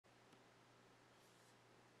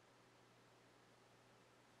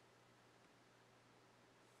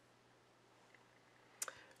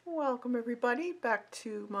Welcome everybody back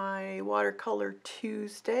to my Watercolor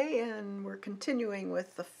Tuesday, and we're continuing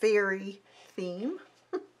with the fairy theme.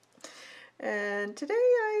 And today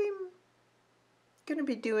I'm going to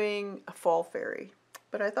be doing a fall fairy,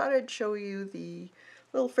 but I thought I'd show you the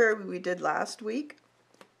little fairy we did last week.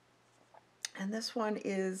 And this one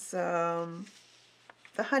is the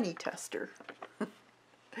honey tester.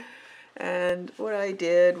 And what I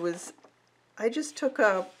did was I just took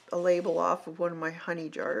a label off of one of my honey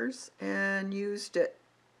jars and used it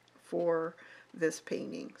for this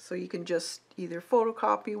painting. So you can just either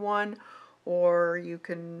photocopy one or you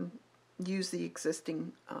can use the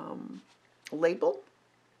existing label.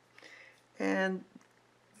 And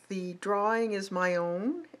the drawing is my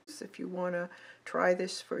own, if you want to try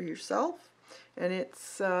this for yourself. And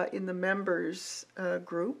it's in the members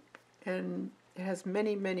group, and it has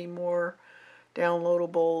many more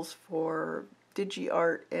downloadables for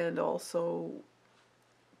DigiArt and also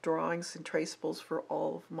drawings and traceables for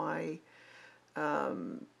all of my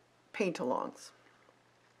paint-alongs.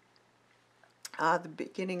 The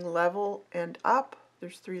beginning level and up,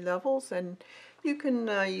 there's 3 levels, and you can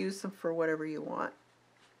use them for whatever you want.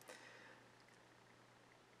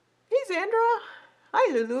 Hey Zandra!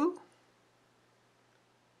 Hi Lulu!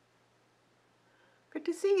 Good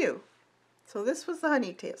to see you. So this was the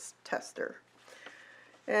honey tester.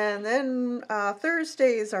 And then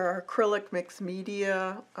Thursday is our acrylic mixed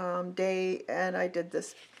media day, and I did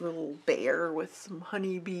this little bear with some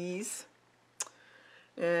honeybees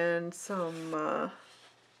and some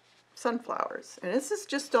sunflowers. And this is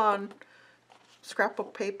just on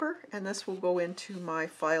scrapbook paper, and this will go into my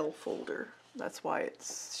file folder. That's why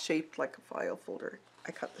it's shaped like a file folder.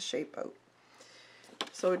 I cut the shape out.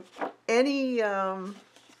 So any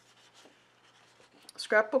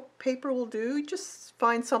scrapbook paper will do. Just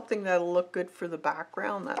find something that'll look good for the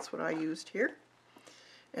background. That's what I used here.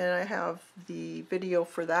 And I have the video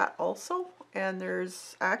for that also. And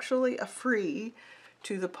there's actually a free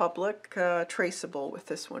to the public traceable with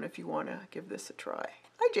this one if you want to give this a try.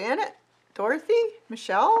 Hi Janet, Dorothy,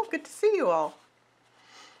 Michelle, good to see you all.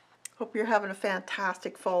 Hope you're having a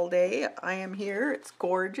fantastic fall day. I am here. It's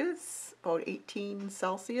gorgeous, about 18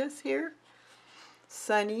 Celsius here.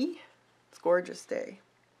 Sunny. Gorgeous day.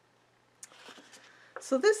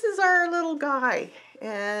 So this is our little guy,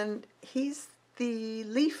 and he's the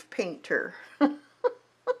leaf painter.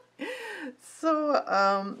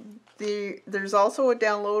 So there's also a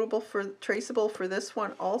downloadable for traceable for this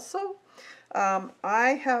one also.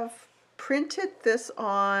 I have printed this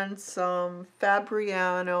on some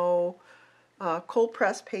Fabriano cold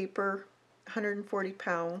press paper, 140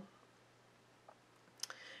 pound,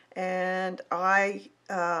 and I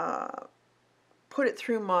put it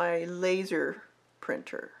through my laser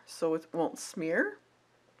printer so it won't smear.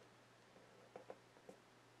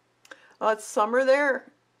 Oh, it's summer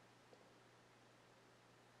there.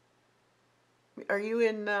 Are you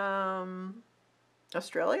in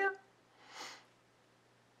Australia?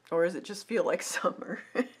 Or does it just feel like summer?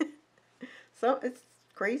 So it's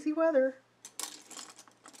crazy weather.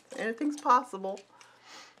 Anything's possible.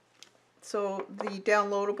 So the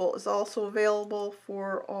downloadable is also available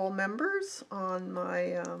for all members on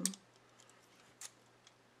my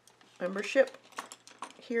membership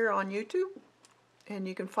here on YouTube. And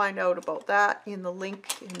you can find out about that in the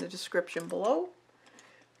link in the description below.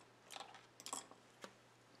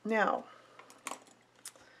 Now,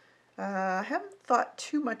 I haven't thought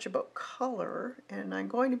too much about color, and I'm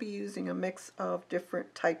going to be using a mix of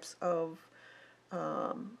different types of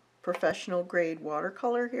professional grade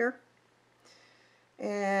watercolor here.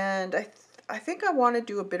 And I think I want to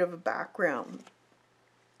do a bit of a background,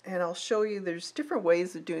 and I'll show you there's different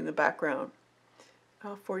ways of doing the background.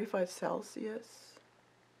 45 Celsius.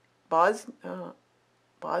 Bosnia.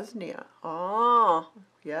 Ah,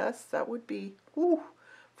 yes, that would be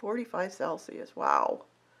 45 Celsius. Wow,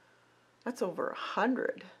 that's over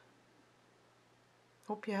 100.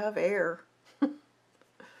 Hope you have air.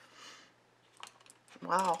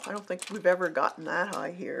 Wow, I don't think we've ever gotten that high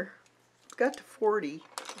here. Got to 40,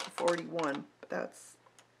 41, but that's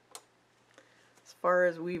as far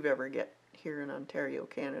as we've ever get here in Ontario,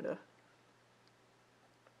 Canada.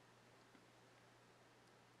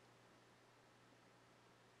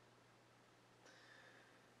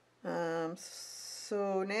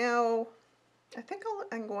 So now I think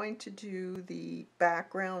I'm going to do the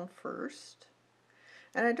background first,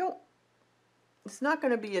 and it's not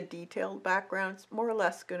going to be a detailed background. It's more or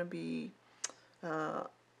less going to be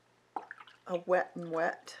a wet and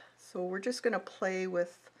wet. So we're just going to play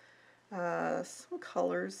with some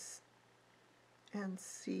colors and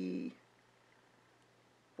see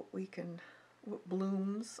what we can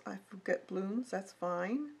blooms. I forget blooms, that's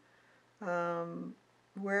fine.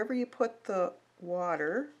 Wherever you put the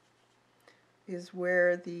water is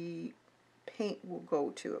where the paint will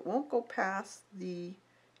go to. It won't go past the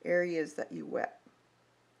areas that you wet.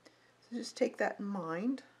 So just take that in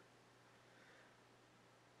mind.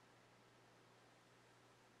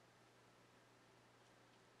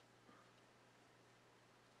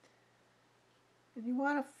 And you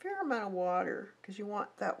want a fair amount of water because you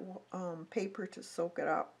want that paper to soak it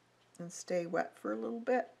up and stay wet for a little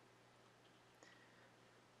bit.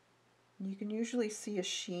 You can usually see a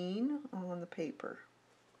sheen on the paper.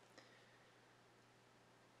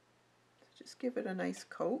 So just give it a nice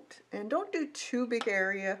coat, and don't do too big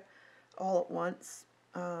area all at once.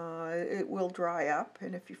 It will dry up,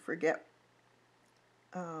 and if you forget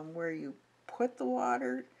where you put the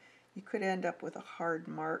water, you could end up with a hard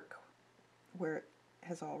mark where it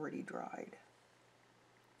has already dried.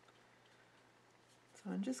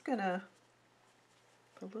 So I'm just gonna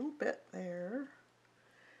put a little bit there,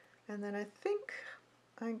 and then I think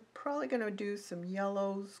I'm probably gonna do some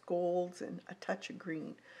yellows, golds, and a touch of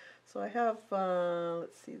green. So I have,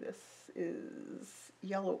 let's see, this is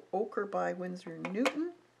Yellow Ochre by Winsor &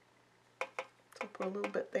 Newton. So I'll put a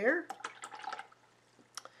little bit there.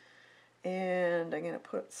 And I'm going to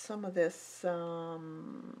put some of this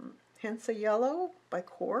Hensa Yellow by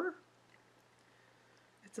Core.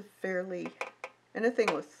 It's a fairly,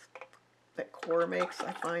 anything with that Core makes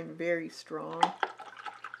I find very strong.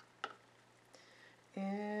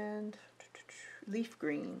 And Leaf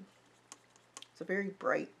Green. It's a very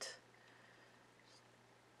bright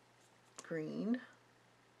green.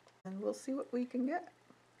 And we'll see what we can get.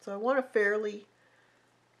 So I want a fairly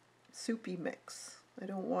soupy mix. I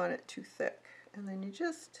don't want it too thick. And then you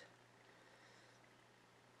just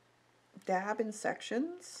dab in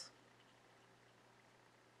sections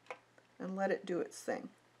and let it do its thing.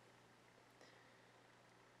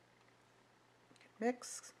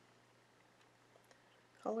 Mix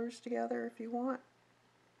colors together if you want.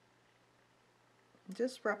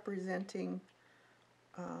 Just representing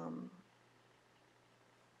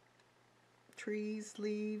trees,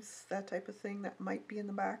 leaves, that type of thing that might be in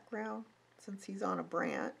the background, since he's on a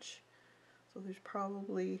branch. So there's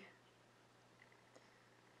probably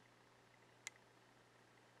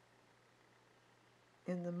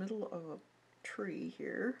in the middle of a tree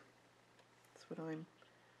here. That's what I'm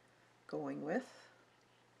going with.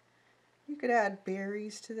 You could add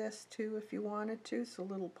berries to this too if you wanted to, so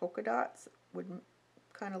little polka dots would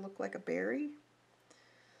kind of look like a berry.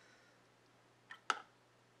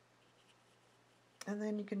 And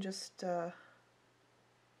then you can just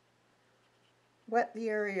wet the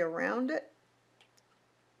area around it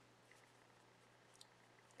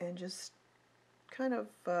and just kind of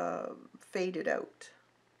fade it out.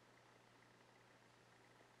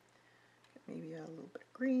 Maybe a little bit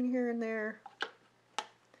of green here and there,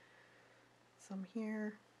 some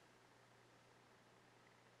here.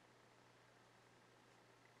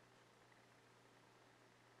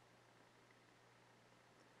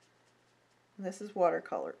 And this is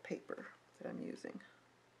watercolor paper that I'm using.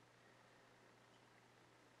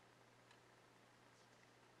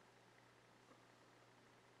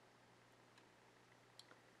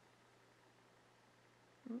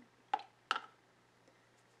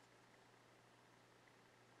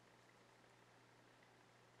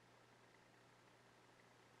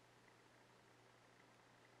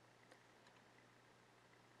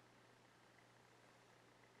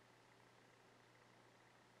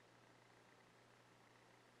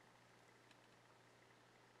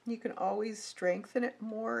 You can always strengthen it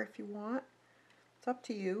more if you want. It's up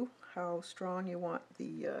to you how strong you want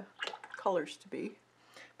the colors to be.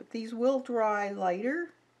 But these will dry lighter,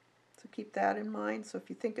 so keep that in mind. So if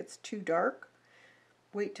you think it's too dark,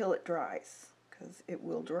 wait till it dries, because it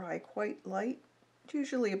will dry quite light. It's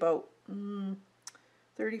usually about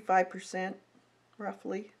 35%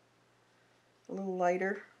 roughly, a little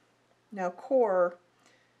lighter. Now Core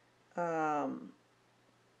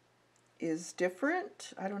is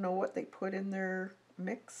different. I don't know what they put in their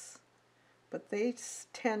mix, but they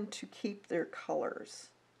tend to keep their colors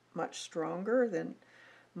much stronger than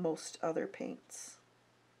most other paints.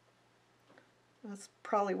 That's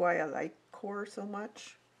probably why I like Core so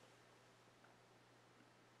much.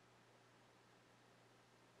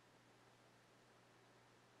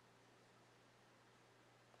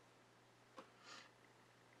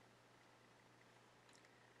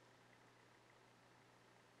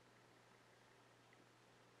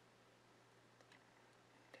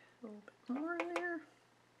 A little bit more in there.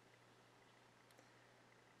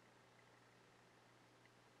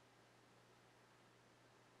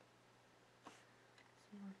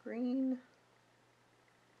 green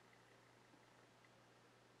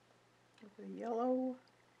with the yellow.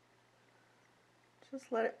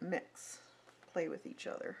 Just let it mix, play with each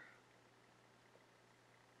other.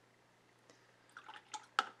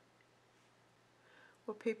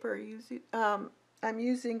 What paper are you using? I'm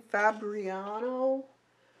using Fabriano.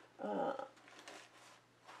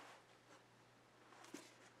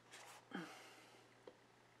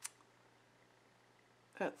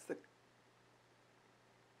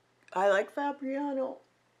 I like Fabriano,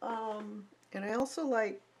 and I also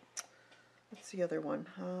like, what's the other one?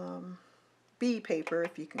 Bee paper,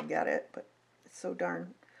 if you can get it, but it's so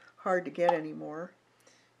darn hard to get anymore,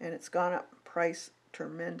 and it's gone up in price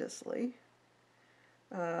tremendously.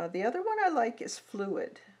 The other one I like is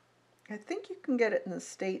Fluid. I think you can get it in the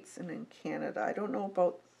States and in Canada. I don't know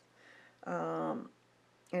about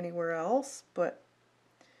anywhere else, but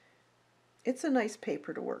it's a nice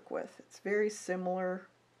paper to work with. It's very similar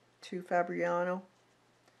to Fabriano.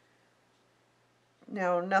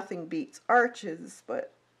 Now, nothing beats Arches,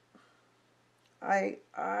 but I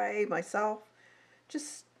myself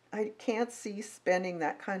I can't see spending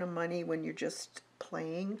that kind of money when you're just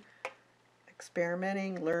playing,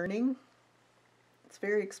 experimenting, learning. It's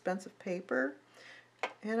very expensive paper.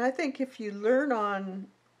 And I think if you learn on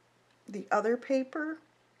the other paper,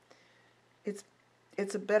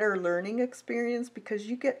 it's a better learning experience because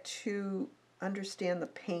you get to understand the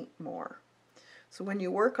paint more. So when you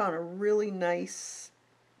work on a really nice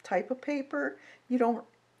type of paper, you don't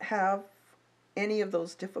have any of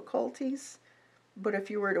those difficulties. But if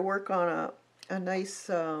you were to work on a nice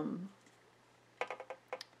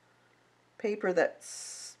paper that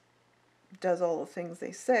does all the things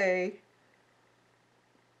they say,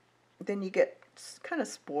 then you get kind of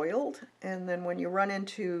spoiled, and then when you run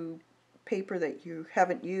into paper that you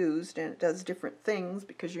haven't used and it does different things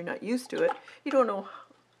because you're not used to it, you don't know,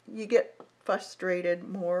 you get frustrated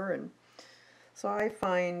more. And so I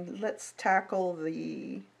find, let's tackle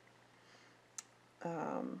the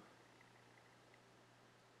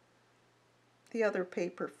other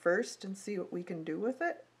paper first and see what we can do with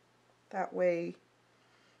it. That way,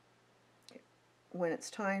 when it's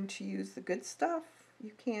time to use the good stuff,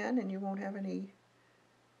 you can, and you won't have any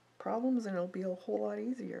problems, and it'll be a whole lot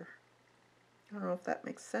easier. I don't know if that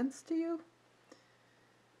makes sense to you.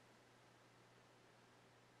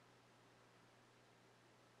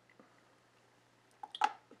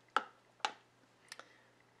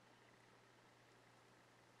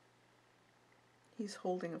 He's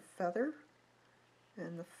holding a feather,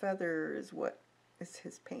 and the feather is what is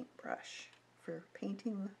his paintbrush for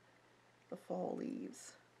painting the fall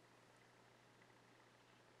leaves.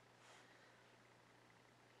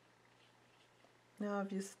 Now,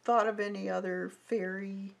 have you thought of any other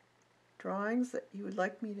fairy drawings that you would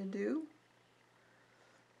like me to do?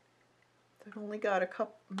 I've only got a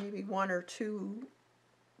couple, maybe one or two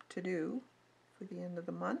to do for the end of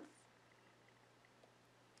the month.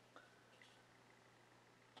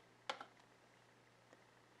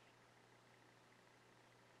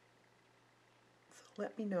 So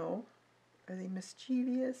let me know. Are they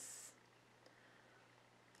mischievous?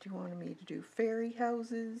 Do you want me to do fairy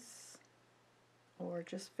houses or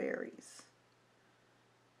just fairies?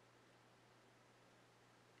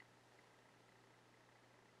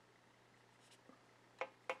 So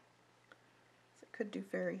I could do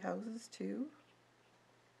fairy houses too.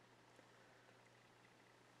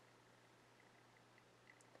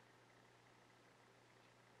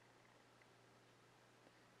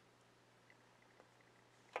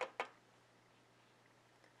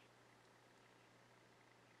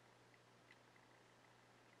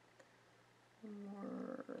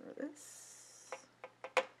 Or this.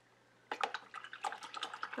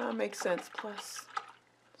 That makes sense. Plus,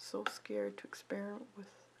 so scared to experiment with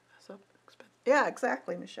so expensive. Yeah,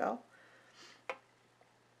 exactly, Michelle.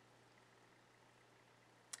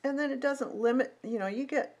 And then it doesn't limit, you know, you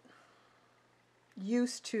get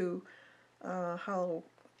used to how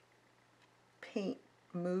paint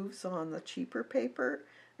moves on the cheaper paper,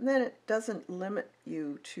 and then it doesn't limit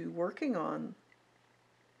you to working on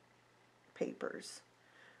papers.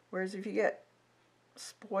 Whereas if you get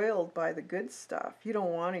spoiled by the good stuff, you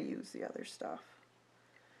don't want to use the other stuff.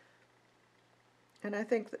 And I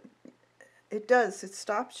think that it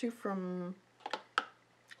stops you from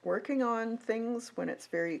working on things when it's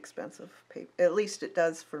very expensive paper. At least it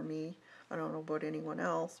does for me. I don't know about anyone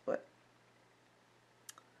else, but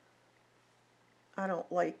I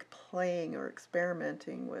don't like playing or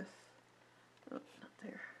experimenting with not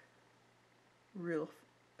there, real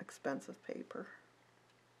expensive paper.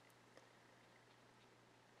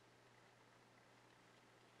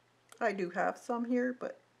 I do have some here,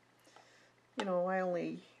 but you know, I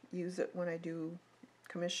only use it when I do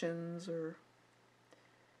commissions or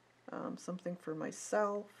something for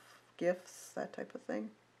myself, gifts, that type of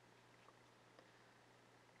thing.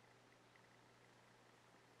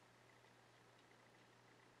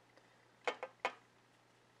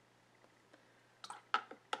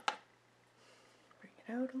 Bring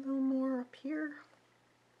it out a little more up here.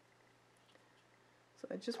 So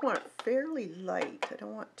I just want it fairly light. I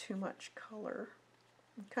don't want too much color.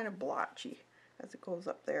 I'm kind of blotchy as it goes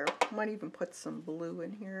up there. Might even put some blue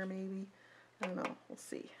in here maybe. I don't know. We'll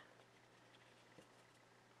see.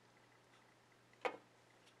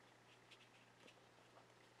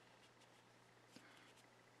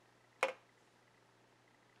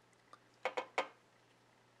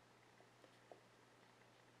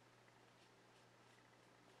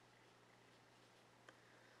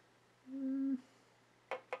 A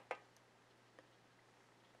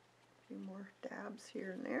few more dabs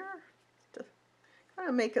here and there to kind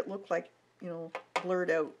of make it look like, you know,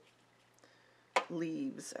 blurred out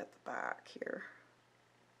leaves at the back here.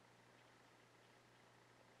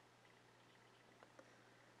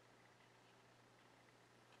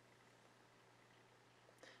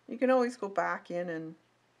 You can always go back in and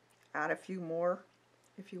add a few more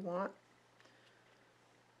if you want.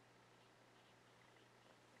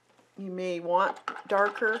 You may want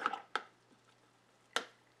darker.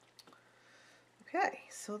 Okay,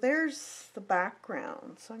 so there's the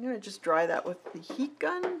background. So I'm going to just dry that with the heat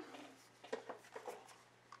gun.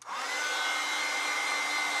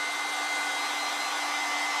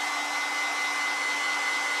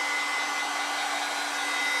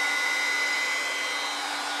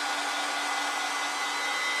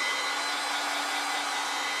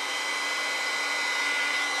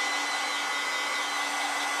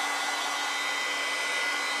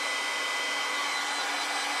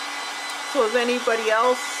 So is anybody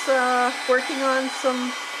else working on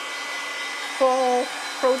some fall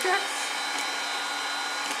projects?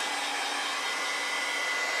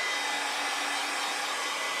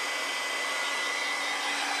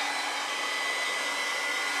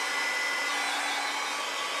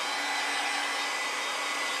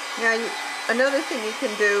 Yeah, another thing you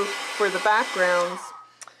can do for the backgrounds,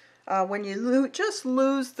 when you just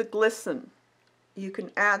lose the glisten, you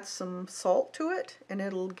can add some salt to it and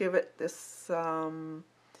it'll give it this kind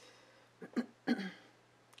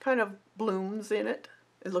of blooms in it.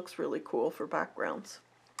 It looks really cool for backgrounds.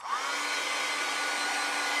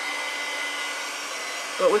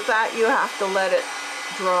 But with that you have to let it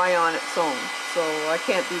dry on its own. So I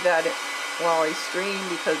can't do that while I stream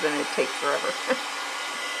because then it takes forever.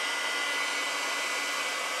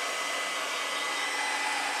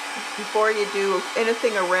 Before you do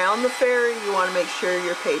anything around the fairy, you want to make sure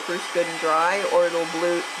your paper's good and dry or it'll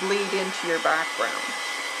bleed into your background.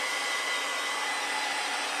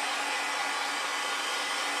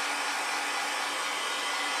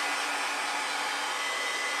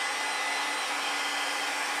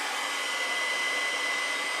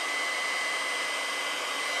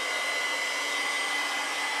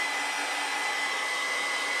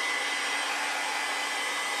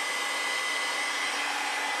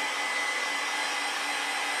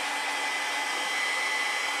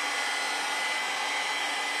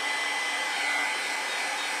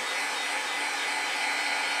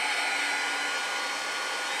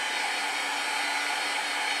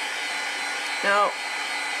 Now,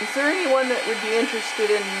 is there anyone that would be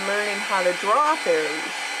interested in learning how to draw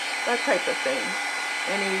fairies? That type of thing?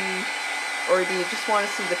 Or do you just want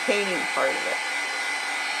to see the painting part of it?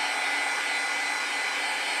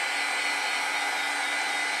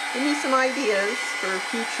 Give me some ideas for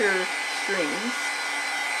future streams.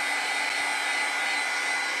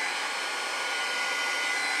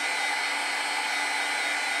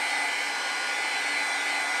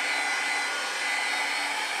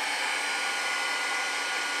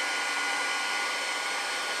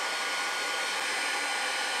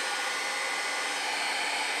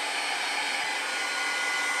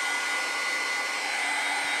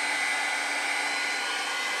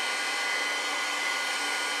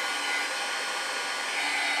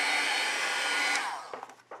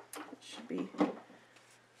 Be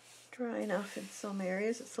dry enough in some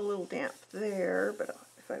areas. It's a little damp there, but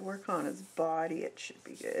if I work on his body, it should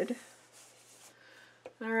be good.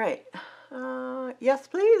 All right. Yes,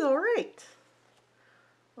 please. All right.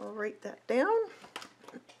 I'll write that down.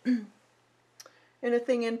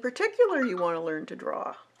 Anything in particular you want to learn to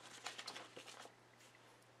draw?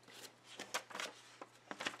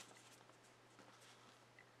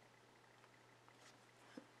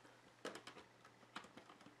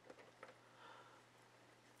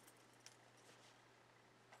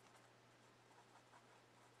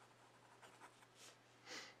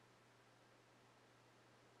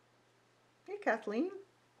 Kathleen.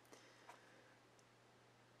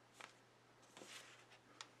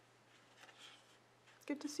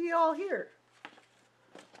 Good to see you all here.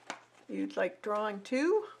 You'd like drawing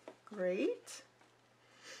too? Great.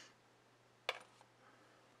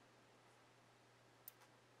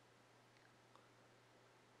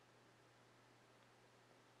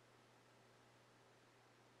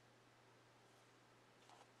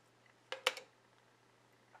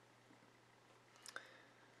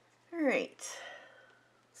 All right.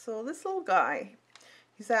 So this little guy,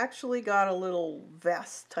 he's actually got a little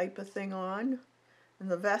vest type of thing on, and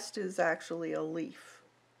the vest is actually a leaf.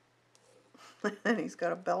 And he's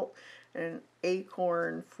got a belt and an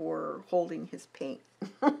acorn for holding his paint,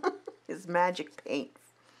 his magic paint.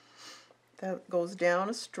 That goes down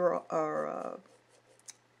a straw or a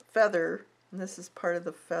feather, and this is part of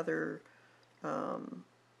the feather, the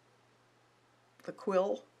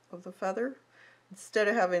quill of the feather. Instead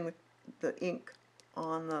of having the ink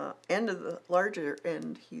on the end of the larger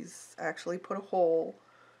end, he's actually put a hole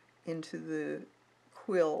into the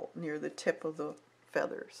quill near the tip of the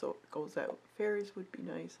feather so it goes out. Fairies would be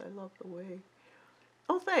nice. I love the way.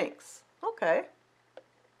 Oh, thanks. Okay.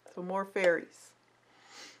 So more fairies.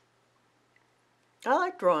 I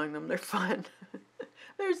like drawing them. They're fun.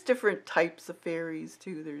 There's different types of fairies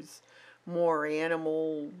too. There's more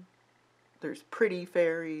animal. There's pretty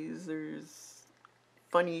fairies. There's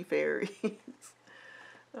funny fairies.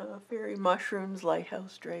 Fairy mushrooms,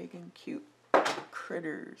 lighthouse dragon, cute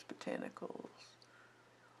critters, botanicals.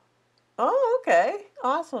 Oh, okay.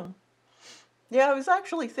 Awesome. Yeah, I was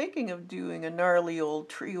actually thinking of doing a gnarly old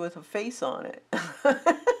tree with a face on it.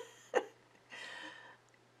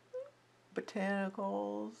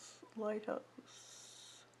 Botanicals, lighthouse,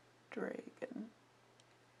 dragon,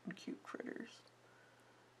 and cute critters.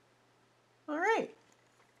 All right.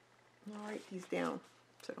 I'll write these down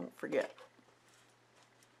so I don't forget.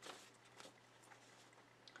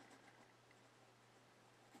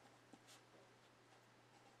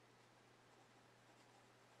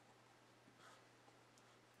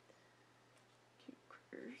 Cute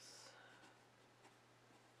critters.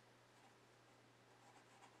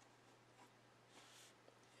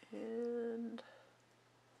 And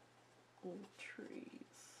old trees.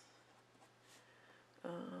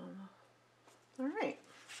 All right.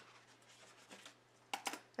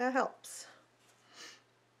 That helps.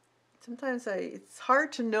 Sometimes it's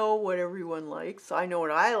hard to know what everyone likes. I know what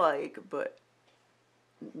I like, but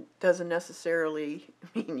it doesn't necessarily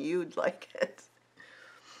mean you'd like it.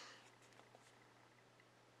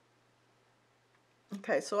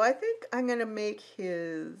 Okay, so I think I'm going to make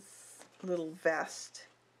his little vest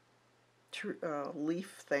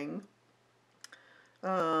leaf thing.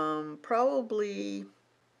 Probably,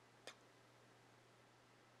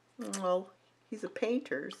 well, he's a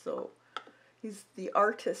painter, so he's the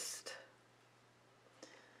artist.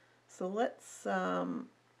 So let's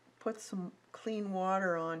put some clean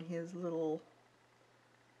water on his little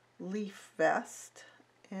leaf vest,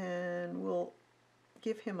 and we'll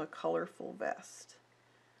give him a colorful vest.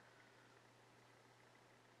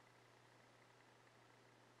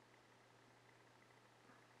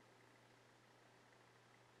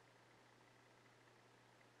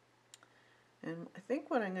 And I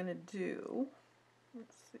think what I'm going to do,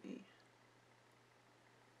 let's see,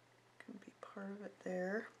 can be part of it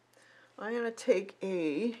there. I'm going to take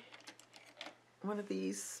one of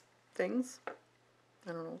these things,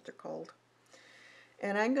 I don't know what they're called,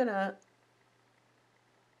 and I'm going to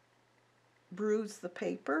bruise the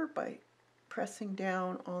paper by pressing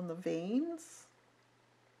down on the veins.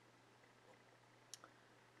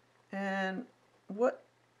 And what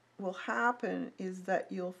will happen is that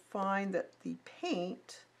you'll find that the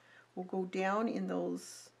paint will go down in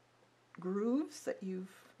those grooves that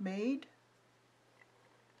you've made,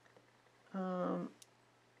 and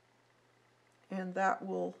that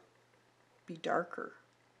will be darker.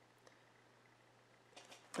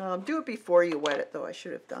 Do it before you wet it, though. I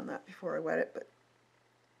should have done that before I wet it, but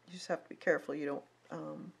you just have to be careful you don't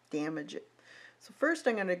damage it. So first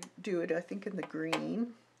I'm going to do it, I think, in the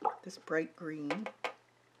green, this bright green.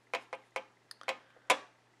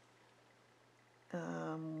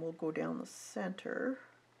 We'll go down the center.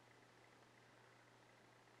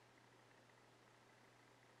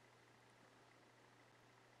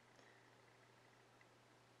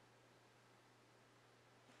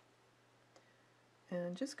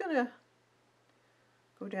 And just going to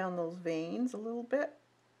go down those veins a little bit,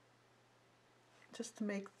 just to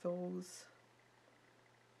make those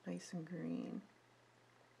nice and green.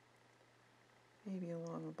 Maybe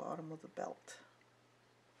along the bottom of the belt.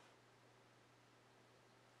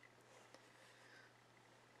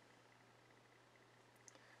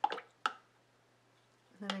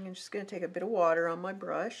 I'm just going to take a bit of water on my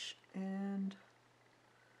brush, and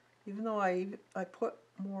even though I put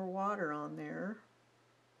more water on there,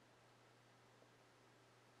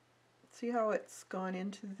 see how it's gone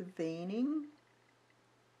into the veining?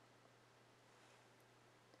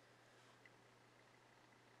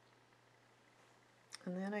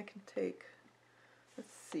 And then I can take,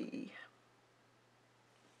 let's see,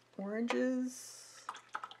 oranges,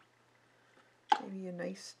 maybe a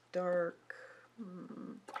nice dark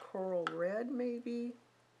coral red maybe.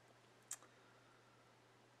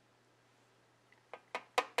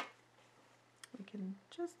 We can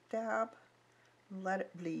just dab and let it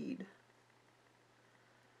bleed.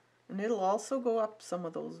 And it'll also go up some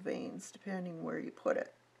of those veins depending where you put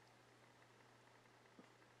it.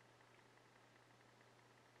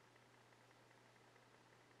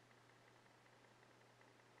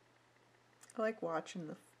 I like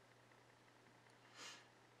watching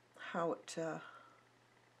how it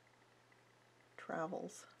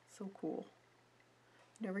travels. So cool.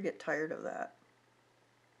 Never get tired of that.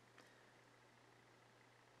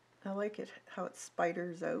 I like it how it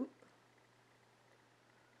spiders out.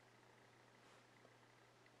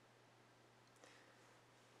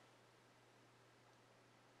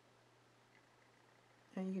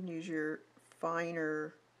 And you can use your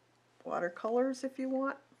finer watercolors if you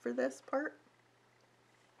want for this part.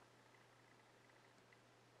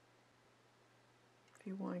 If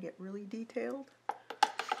you want to get really detailed.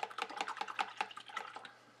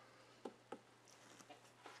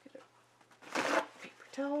 Get a paper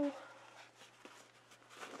towel.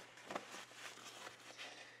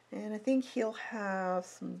 And I think he'll have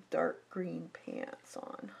some dark green pants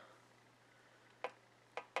on.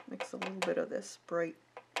 Mix a little bit of this bright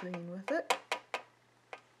green with it.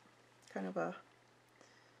 Kind of a...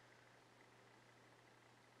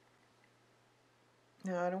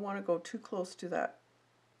 Now I don't want to go too close to that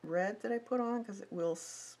red that I put on because it will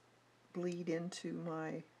bleed into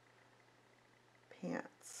my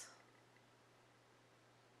pants.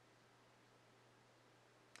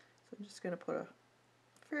 So I'm just going to put a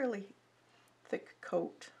fairly thick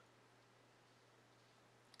coat.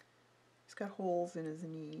 He's got holes in his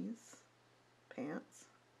knees, pants.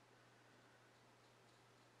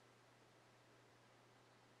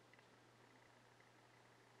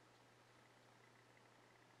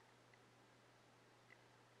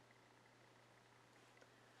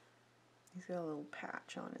 He's got a little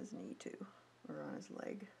patch on his knee too, or on his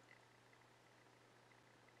leg.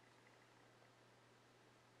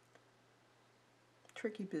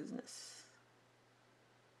 Tricky business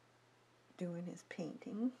doing his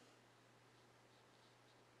painting.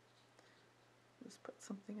 Just put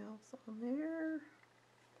something else on there.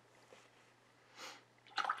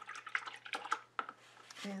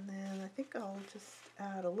 And then I think I'll just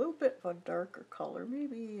add a little bit of a darker color,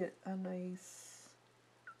 maybe a nice,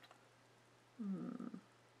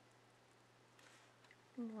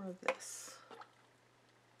 more of this.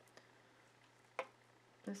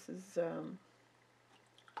 This is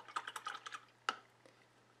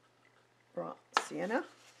raw sienna.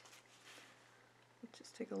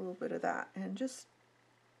 Just take a little bit of that and just,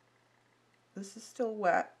 this is still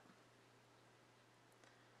wet,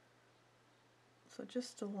 so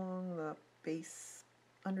just along the base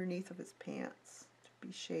underneath of his pants to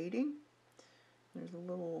be shading. There's a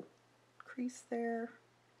little crease there,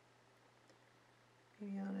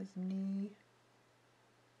 maybe on his knee.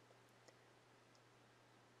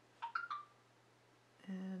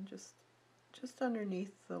 And just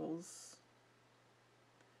underneath those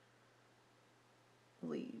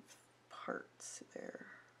leaf parts there.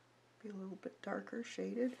 Be a little bit darker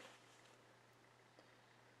shaded.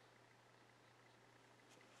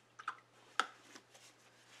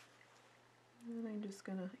 And I'm just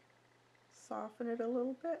going to soften it a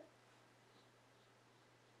little bit.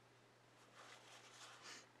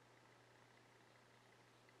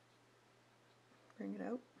 Bring it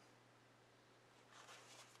out.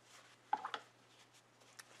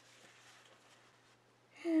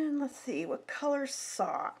 And let's see, what color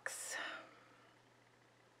socks?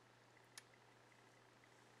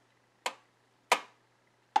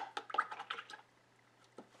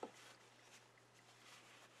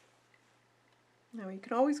 Now you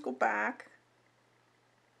can always go back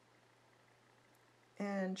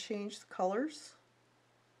and change the colors,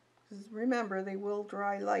 because remember, they will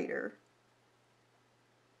dry lighter.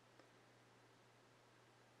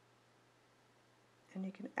 And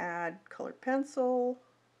you can add colored pencil.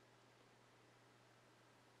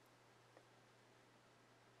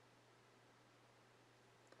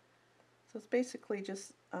 So it's basically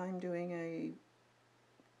just, I'm doing a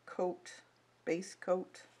coat, base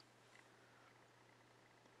coat.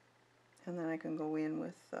 and then I can go in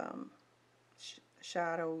with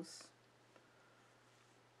shadows.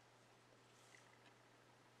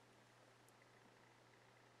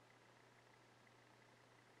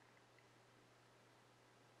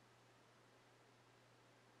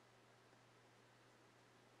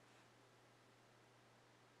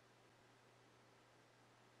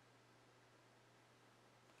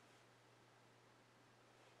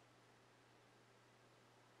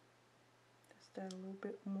 Just add a little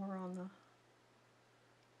bit more on the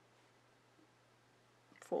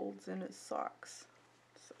folds in his socks,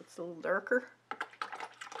 so it's a little darker.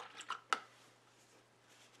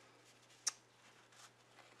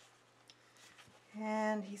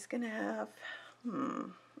 And he's gonna have,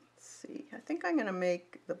 let's see, I think I'm gonna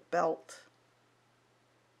make the belt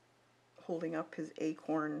holding up his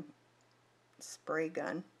acorn spray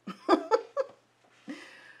gun.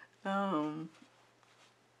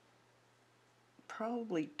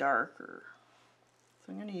 Probably darker.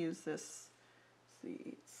 So I'm gonna use this, let's see,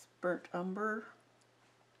 it's burnt umber.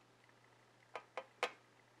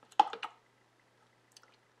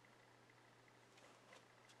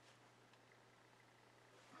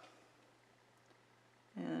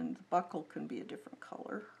 And the buckle can be a different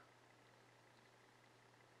color.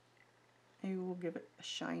 Maybe we'll give it a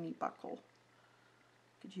shiny buckle.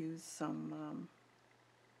 Could use some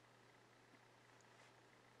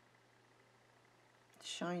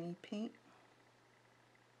shiny paint.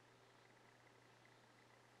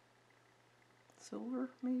 Silver,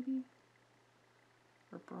 maybe?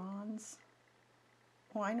 Or bronze.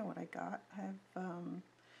 Oh, I know what I got. I have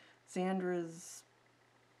Xandra's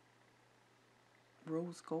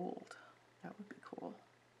rose gold. That would be cool.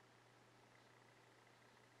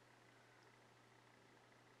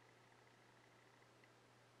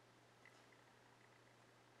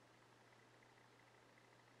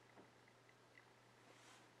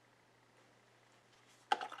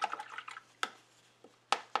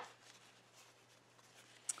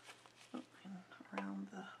 Around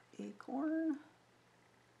the acorn.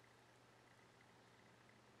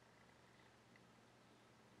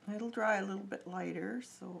 It'll dry a little bit lighter,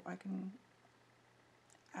 so I can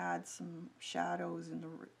add some shadows in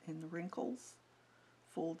the wrinkles,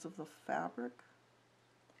 folds of the fabric.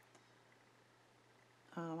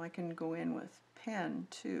 I can go in with pen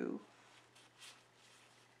too.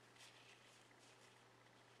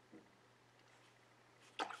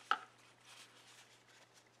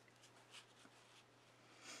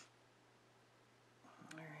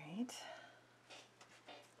 All right.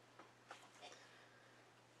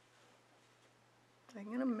 I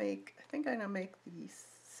think I'm gonna make the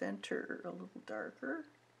center a little darker.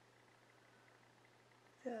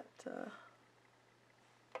 That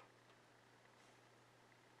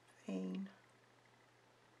vein.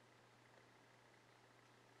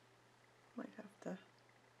 Might have to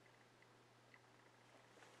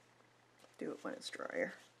do it when it's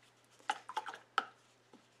drier.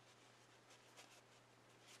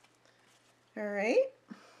 All right.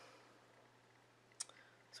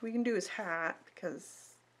 So we can do his hat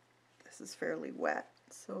because this is fairly wet.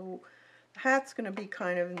 So the hat's going to be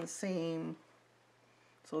kind of in the same,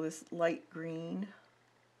 so this light green.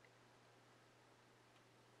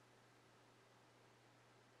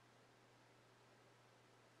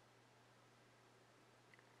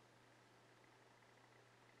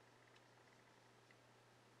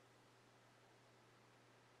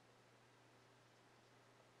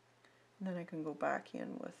 And then I can go back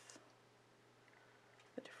in with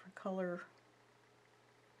a different color.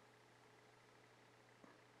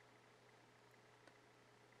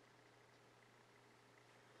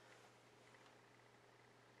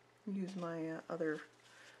 Use my other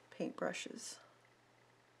paintbrushes.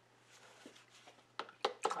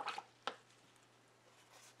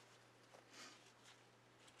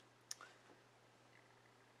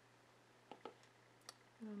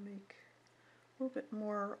 I'll make a little bit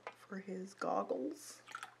more for his goggles.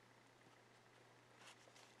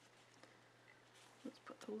 Let's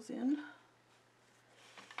put those in.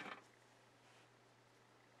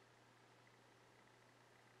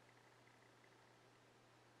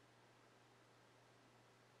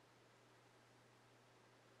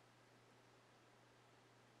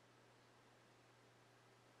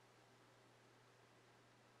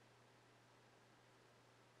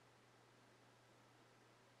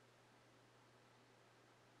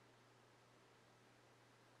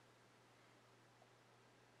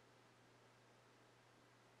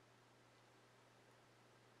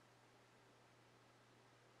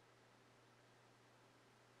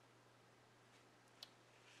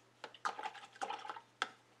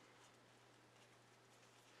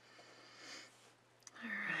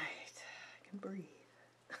 breathe.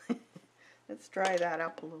 Let's dry that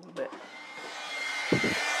up a little bit.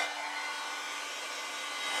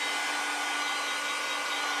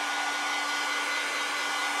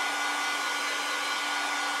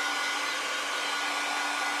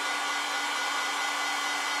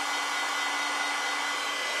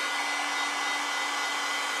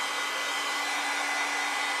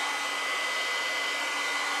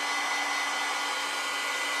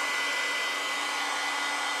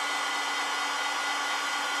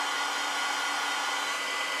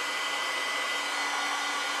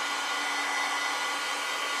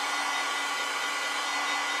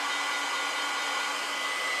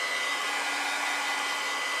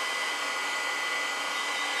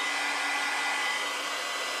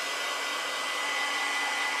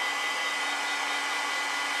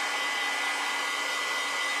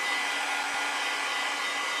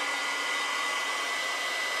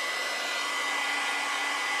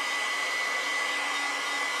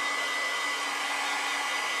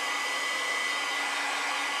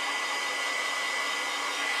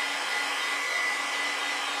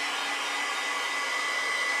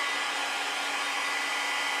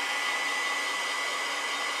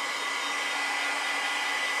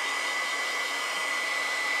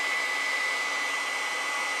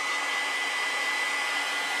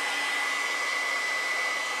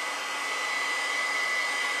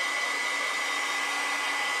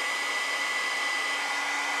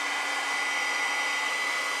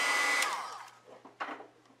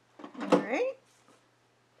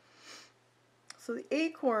 So the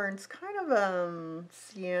acorn's kind of a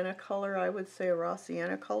sienna color, I would say a raw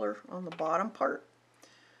sienna color on the bottom part.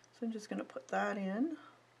 So I'm just going to put that in,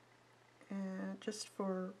 and just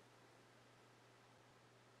for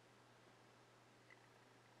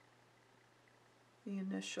the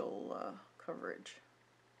initial coverage,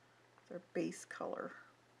 their base color.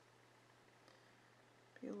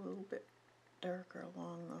 Be a little bit darker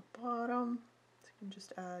along the bottom. So you can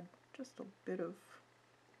just add just a bit of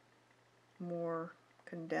more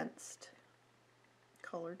condensed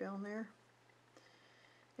color down there.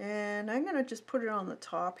 And I'm going to just put it on the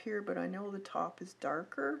top here, but I know the top is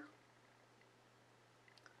darker.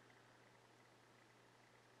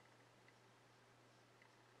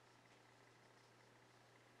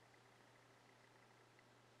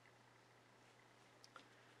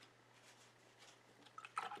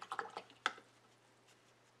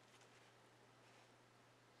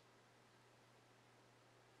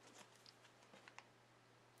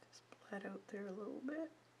 That out there a little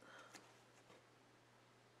bit.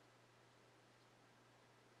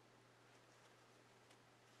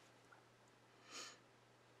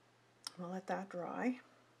 I'll let that dry.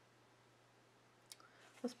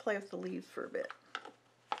 Let's play with the leaves for a bit.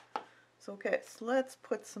 So okay, so let's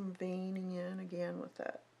put some veining in again with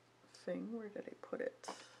that thing. Where did I put it?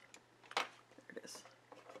 There it is.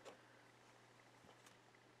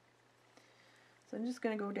 So I'm just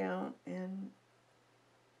going to go down and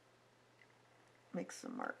make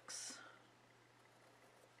some marks.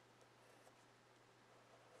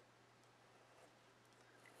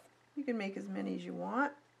 You can make as many as you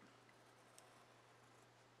want.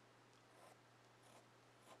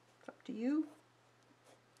 It's up to you.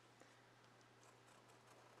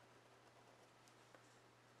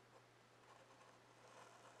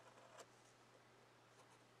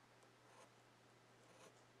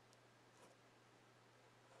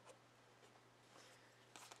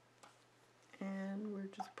 And we're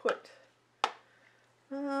just put,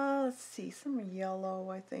 let's see, some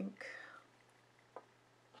yellow, I think,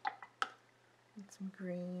 and some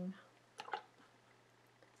green,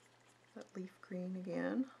 that leaf green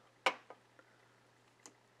again.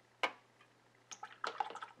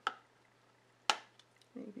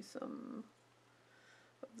 Maybe some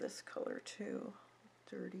of this color too,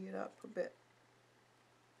 dirty it up a bit.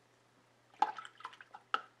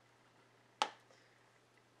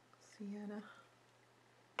 Sienna.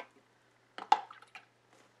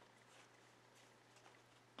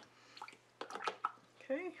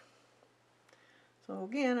 Okay, so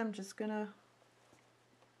again I'm just gonna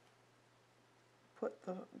put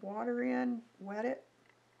the water in, wet it,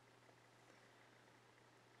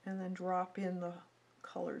 and then drop in the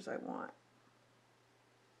colors I want.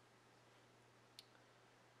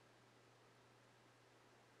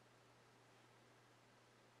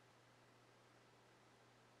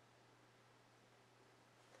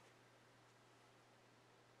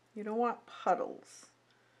 You don't want puddles,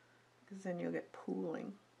 because then you'll get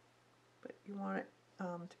pooling, but you want it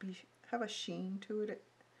to have a sheen to it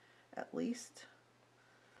at least.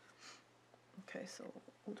 Okay, so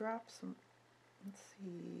we'll drop some, let's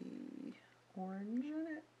see, orange in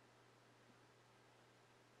it.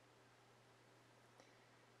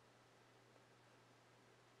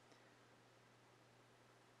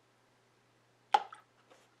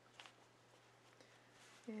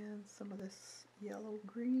 And some of this yellow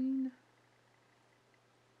green.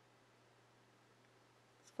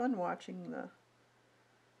 It's fun watching the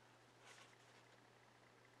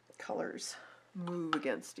colors move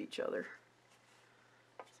against each other.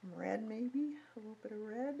 Some red maybe, a little bit of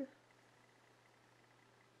red.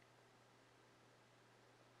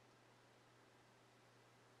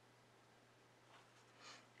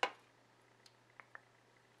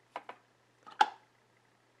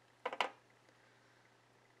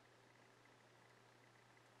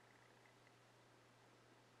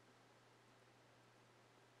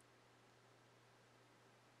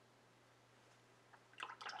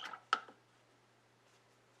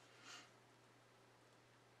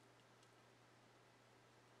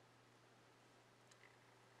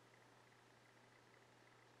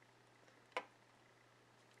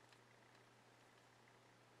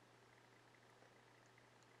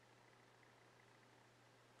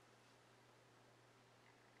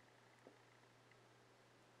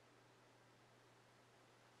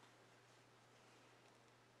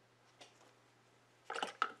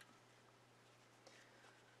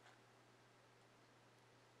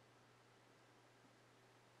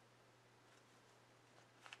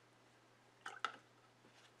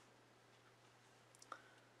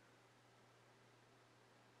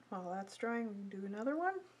 While that's drying, we can do another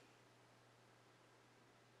one.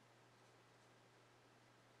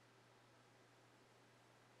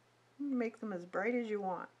 Make them as bright as you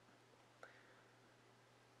want.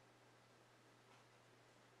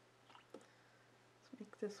 Let's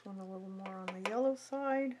make this one a little more on the yellow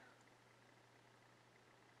side.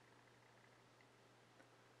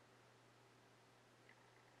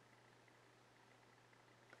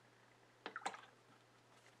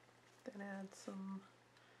 Then add some,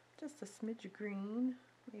 just a smidge of green,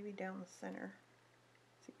 maybe down the center.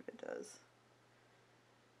 See what it does.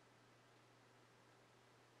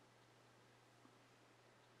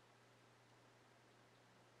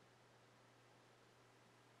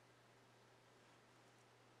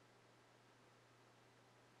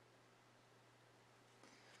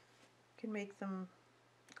 You can make them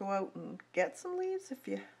go out and get some leaves if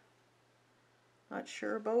you're not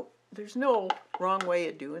sure about. There's no wrong way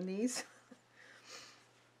of doing these.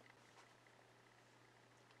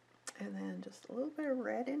 And then just a little bit of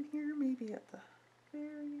red in here, maybe at the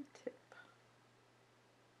very tip.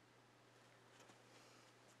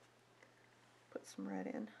 Put some red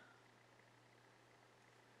in.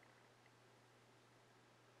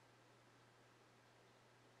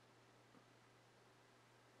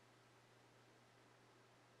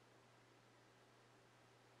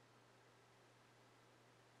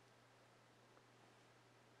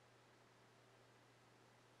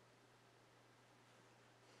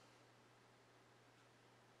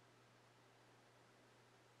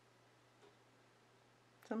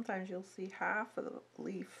 Sometimes you'll see half of the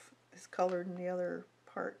leaf is colored and the other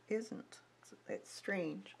part isn't. It's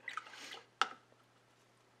strange.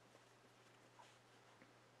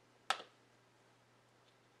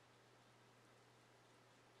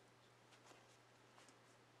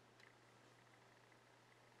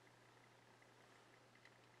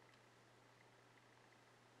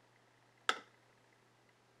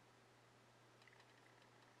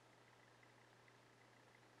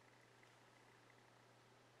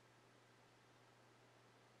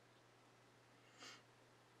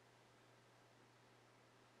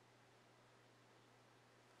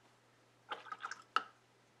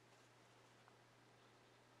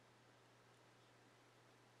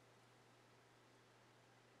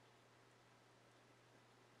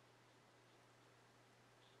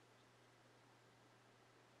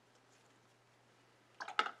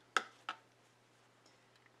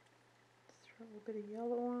 Throw a little bit of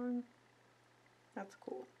yellow on. That's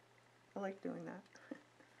cool. I like doing that.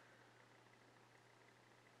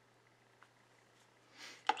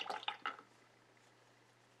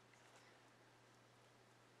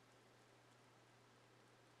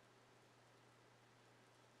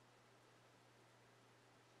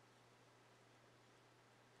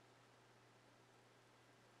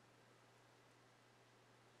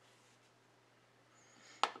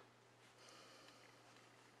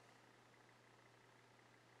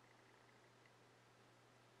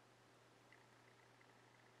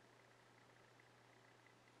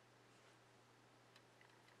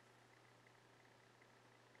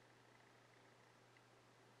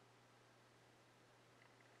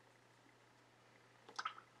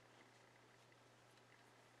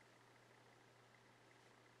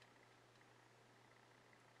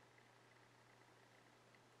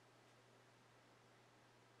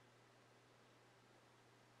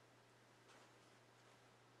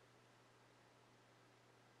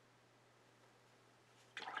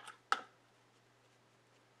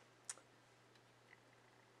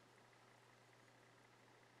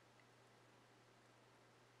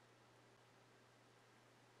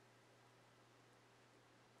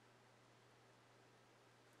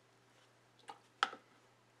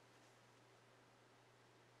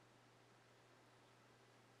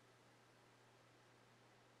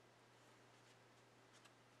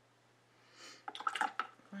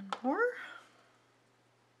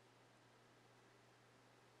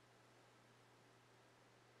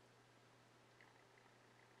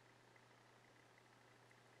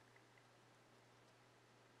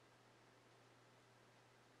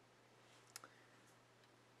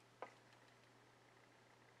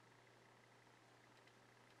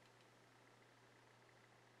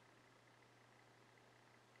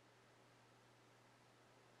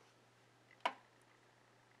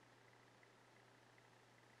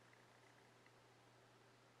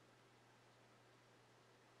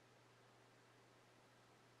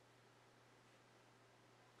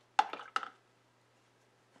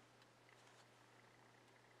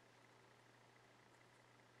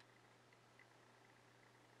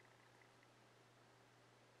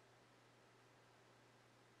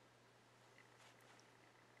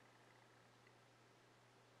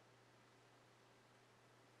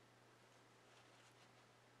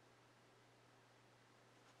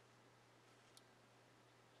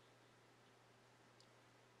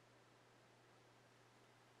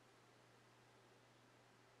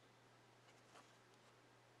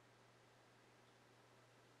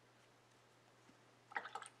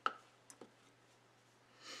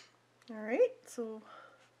 All right, so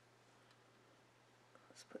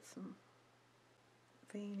let's put some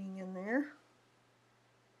veining in there.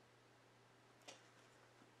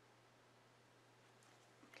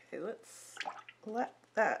 Okay, let's let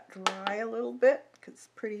that dry a little bit because it's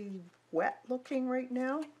pretty wet looking right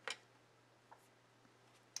now.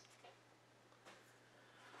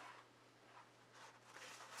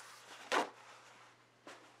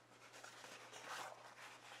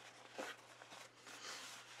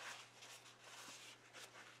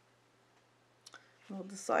 We'll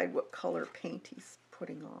decide what color paint he's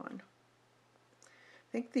putting on. I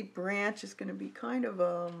think the branch is going to be kind of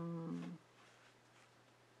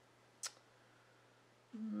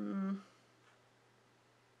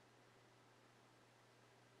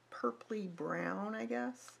purpley brown, I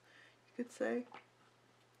guess you could say.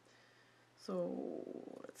 So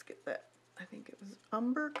let's get that, I think it was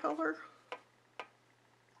umber color.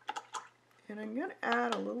 And I'm going to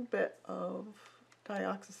add a little bit of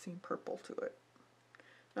dioxazine purple to it.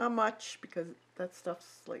 Not much because that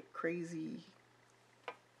stuff's like crazy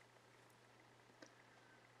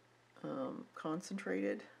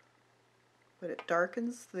concentrated, but it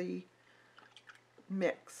darkens the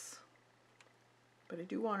mix. But I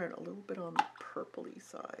do want it a little bit on the purpley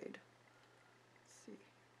side. Let's see,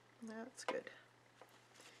 that's good.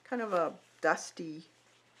 Kind of a dusty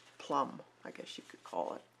plum, I guess you could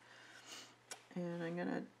call it. And I'm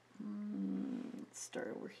gonna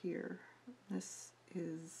start over here. This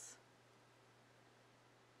is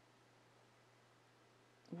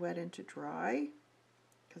wet into dry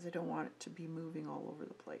because I don't want it to be moving all over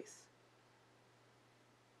the place.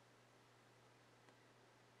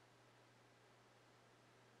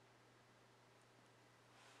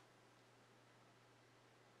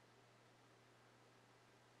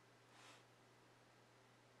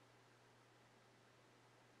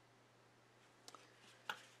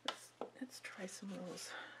 Let's try some of those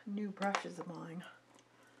new brushes of mine.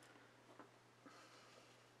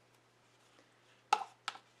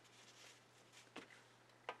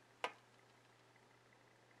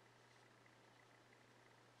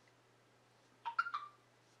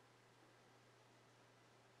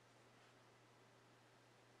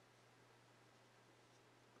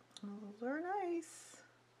 Those are nice.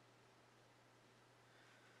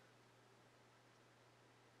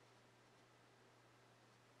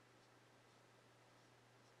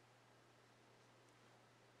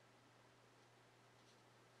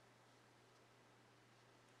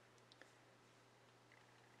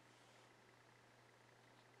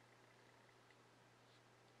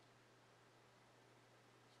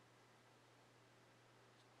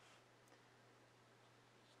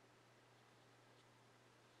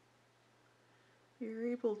 You're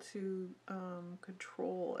able to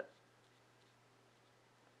control it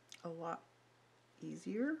a lot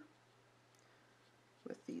easier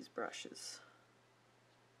with these brushes.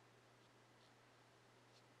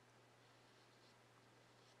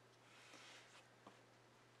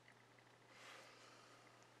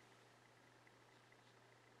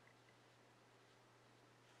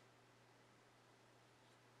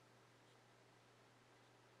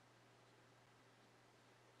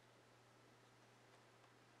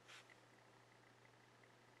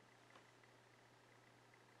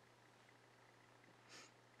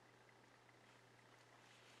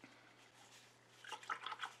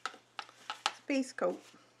 Base coat.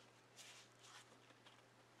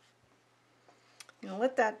 Now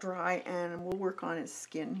let that dry and we'll work on his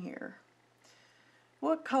skin here.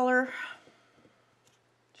 What color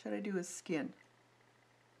should I do his skin?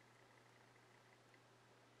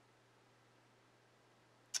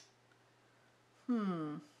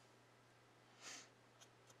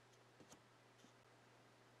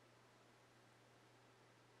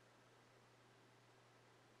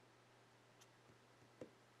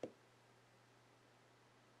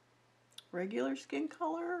 Regular skin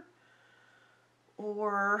color,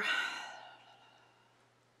 or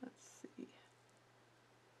let's see,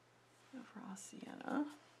 raw sienna,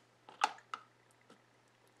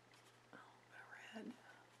 red.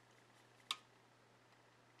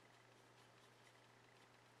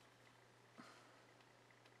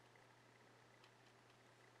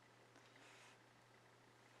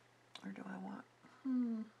 Or do I want, I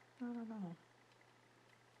don't know.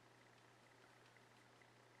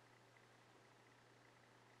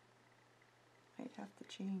 Might have to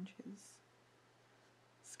change his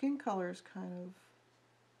skin color is kind of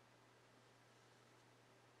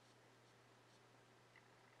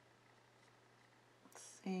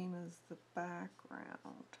same as the background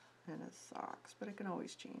and his socks, but I can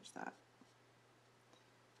always change that.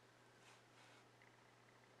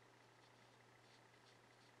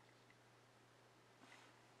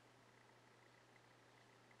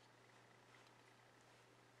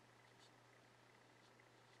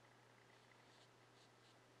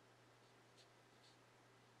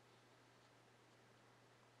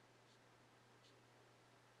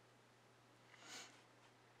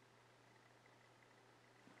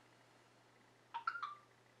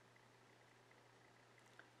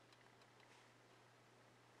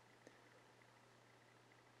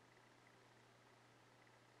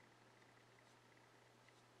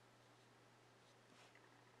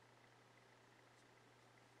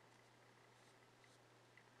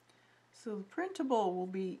 So the printable will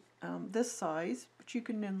be this size, but you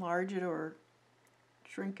can enlarge it or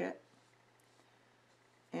shrink it.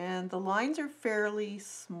 And the lines are fairly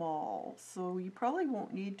small, so you probably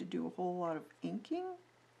won't need to do a whole lot of inking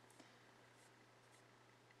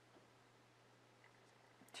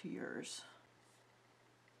to yours.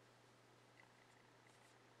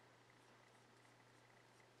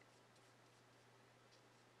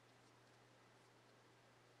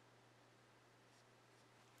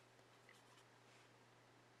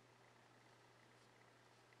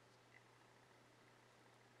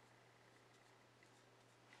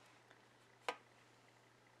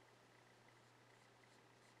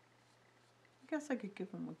 I guess I could give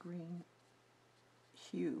him a green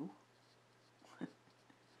hue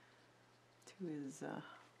to his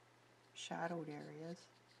shadowed areas.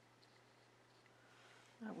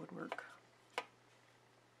 That would work.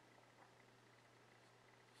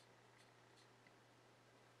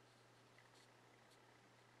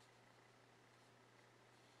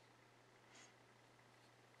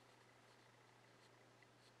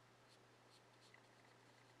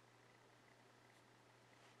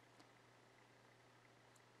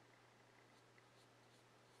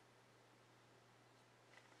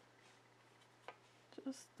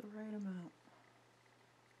 Just the right amount.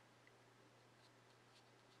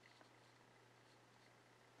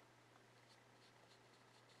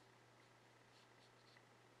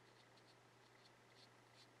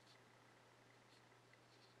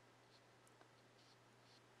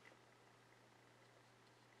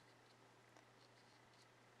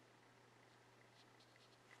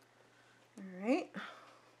 All right.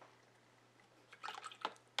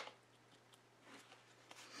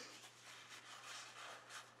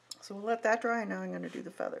 So we'll let that dry, and now I'm going to do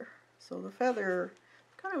the feather. So the feather,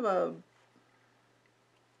 kind of a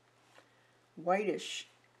whitish,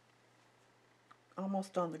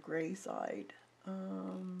 almost on the gray side.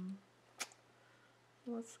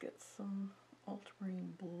 Let's get some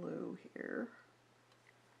ultramarine blue here.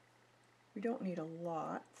 We don't need a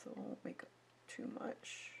lot, so I won't make too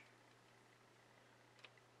much.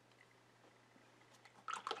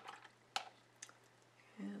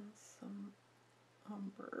 And some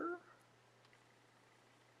umber.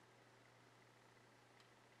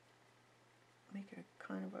 Make it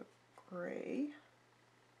kind of a gray.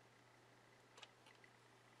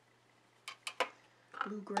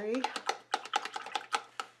 Blue-gray.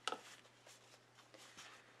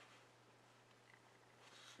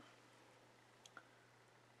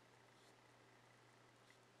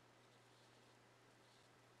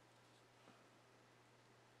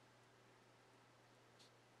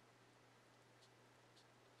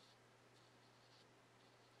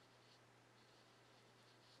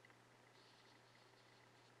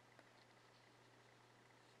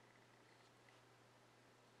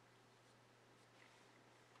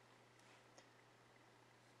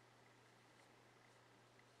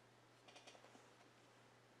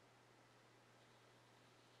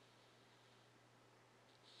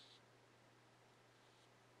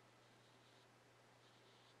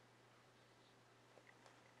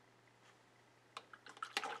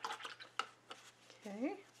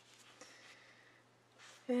 Okay.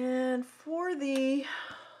 And for the,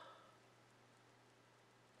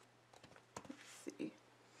 let's see,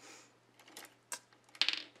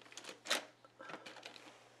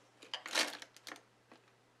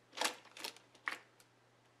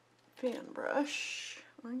 fan brush,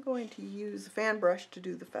 I'm going to use a fan brush to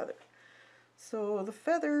do the feather. So the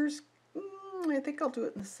feathers, I think I'll do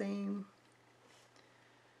it in the same,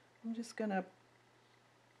 I'm just going to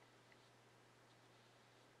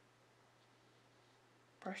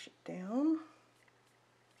brush it down.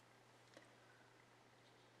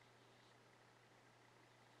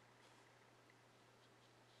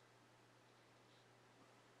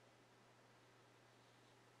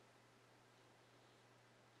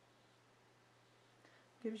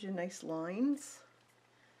 Gives you nice lines.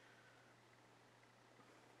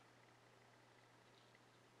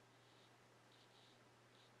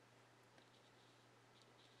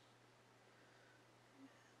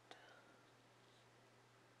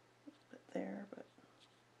 A bit there, but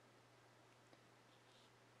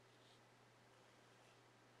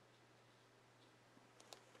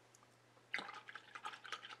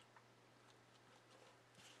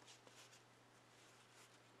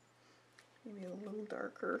maybe a little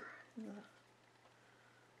darker in the,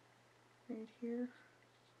 right here.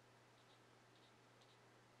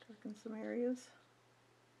 Darken some areas.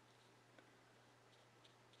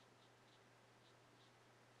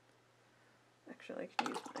 Actually, I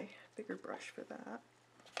can use my bigger brush for that.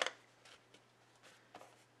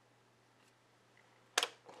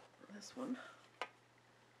 this one.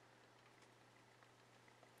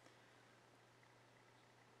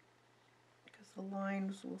 Because the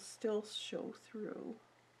lines will still show through.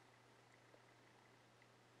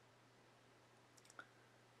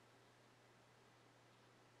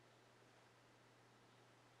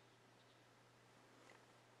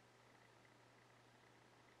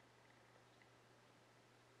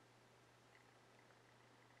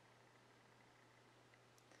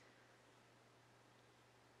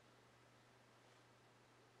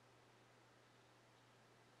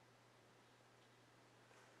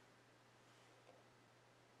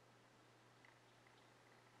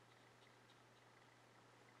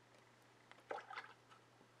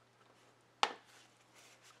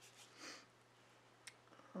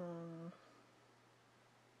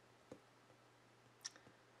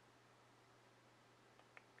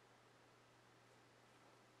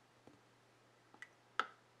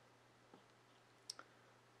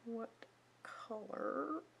 What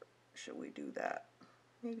color should we do that?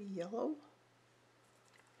 Maybe yellow?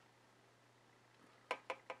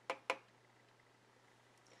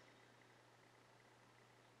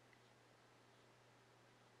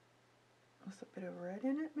 With a bit of red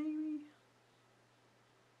in it, maybe?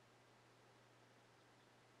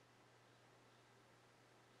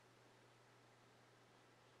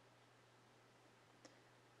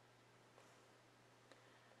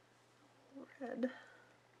 Red.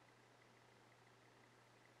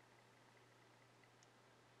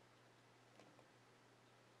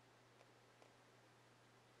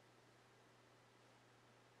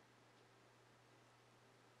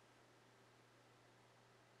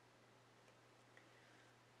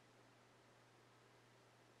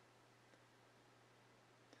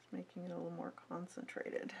 Just making it a little more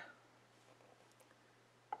concentrated.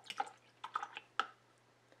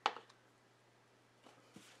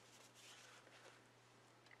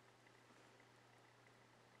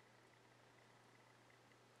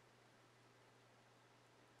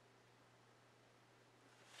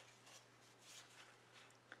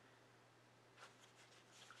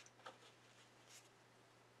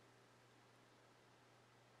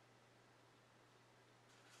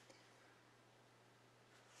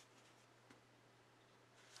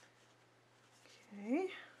 Okay.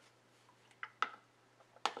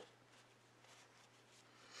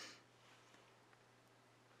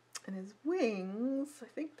 And his wings, I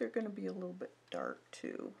think they're going to be a little bit dark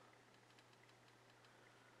too.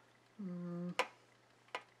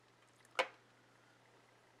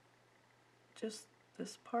 Just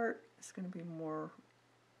this part is going to be more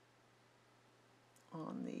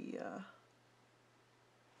on the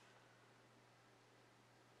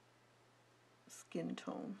skin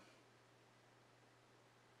tone.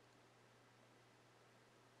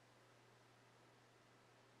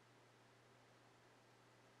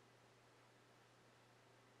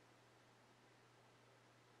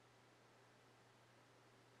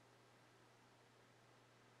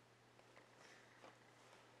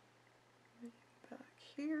 Back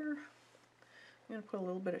here, I'm going to put a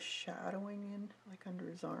little bit of shadowing in, like under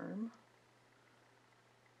his arm.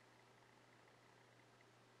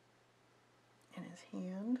 And his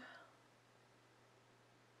hand.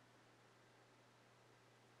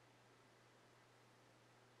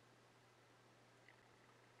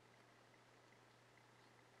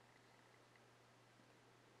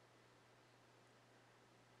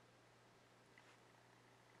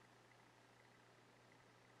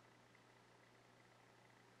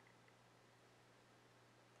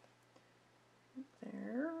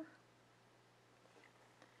 There.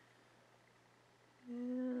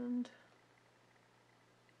 And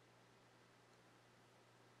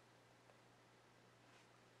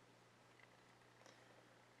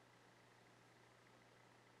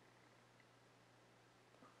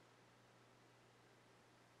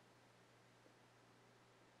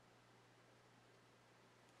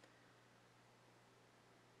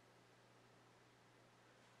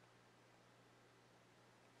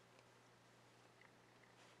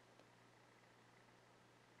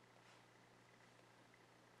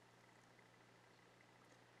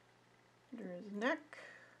under his neck.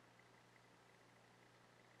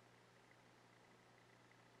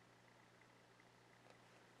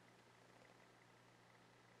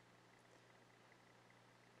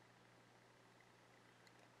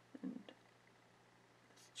 And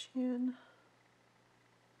his chin.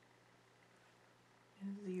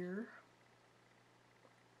 And his ear.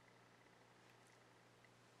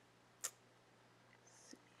 Let's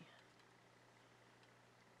see.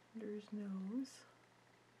 Under his nose.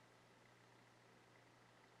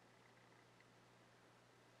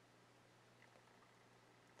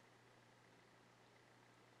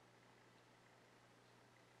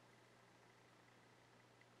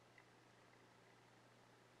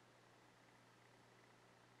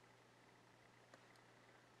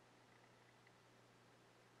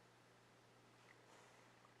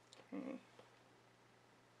 Okay.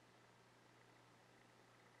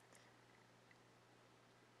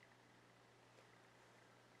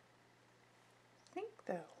 I think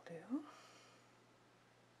that'll do.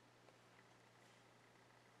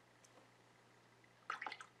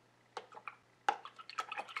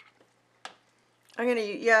 I'm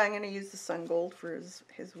gonna use the sun gold for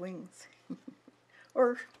his wings.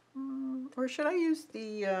 or or should I use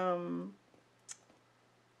the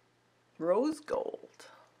rose gold?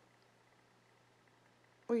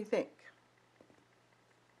 What do you think?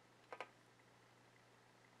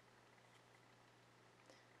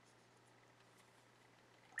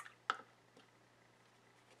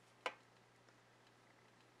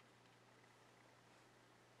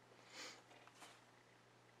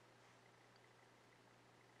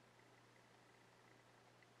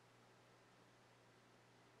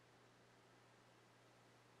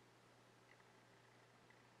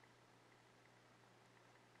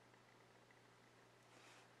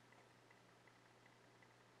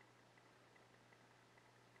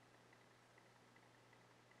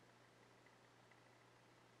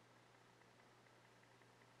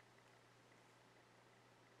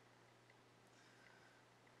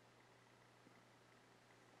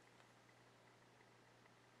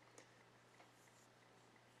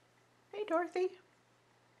 Hey, Dorothy.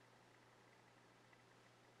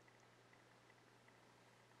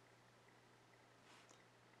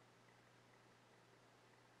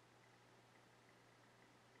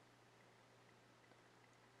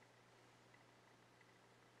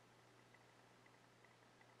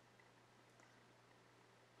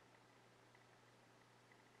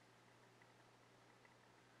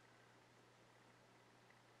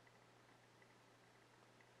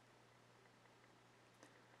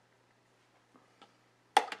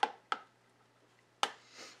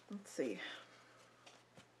 Let's see.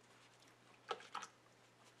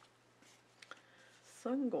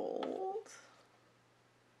 Sun gold.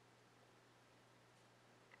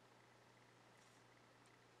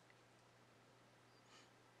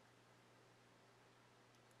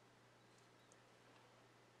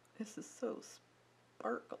 This is so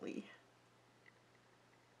sparkly.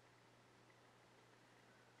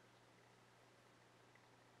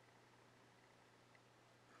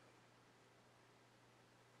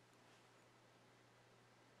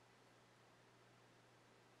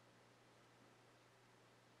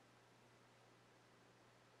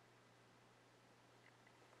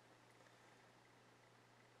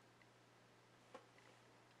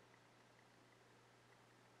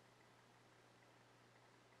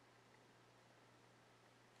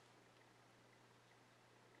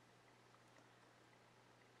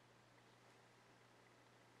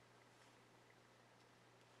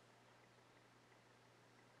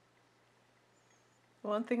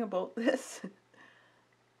 One thing about this,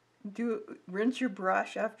 rinse your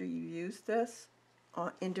brush after you use this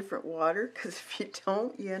in different water, because if you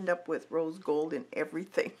don't, you end up with rose gold in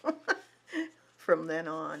everything from then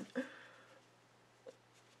on.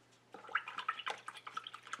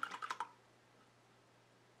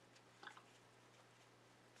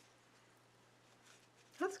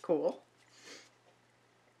 That's cool.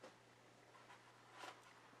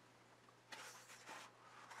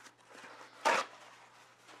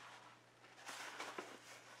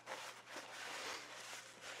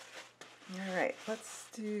 All right, let's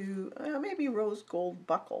do maybe rose gold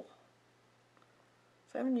buckle.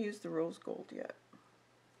 So I haven't used the rose gold yet.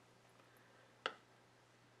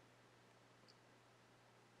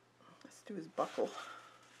 Let's do his buckle.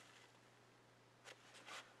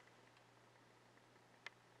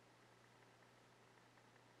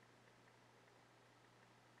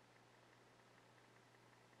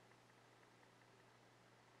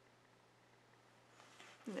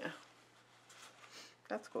 Yeah,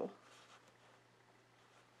 that's cool.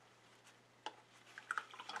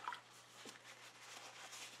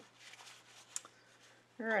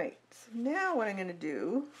 All right, so now what I'm going to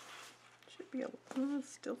do, should be it's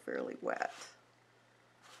still fairly wet.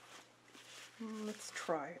 Let's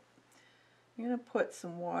try it. I'm going to put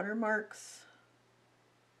some watermarks,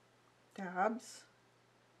 dabs,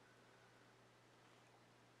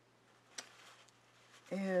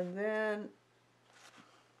 and then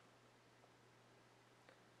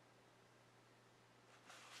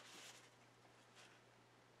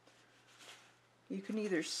you can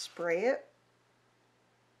either spray it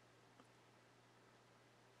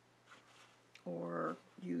or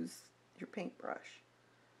use your paintbrush.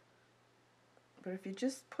 But if you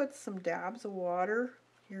just put some dabs of water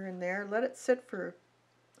here and there, let it sit for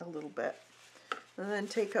a little bit. And then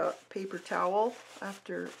take a paper towel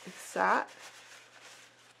after it's sat.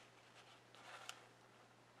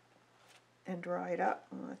 and dry it up.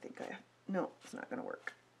 Oh, I think no, it's not going to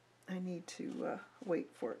work. I need to wait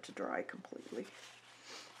for it to dry completely.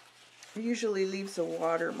 It usually leaves a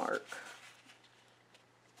watermark.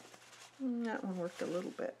 That one worked a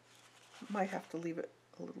little bit. Might have to leave it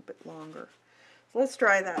a little bit longer. So let's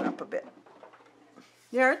dry that up a bit.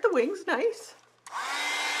 Yeah, aren't the wings nice?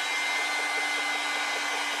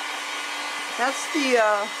 That's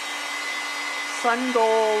the sun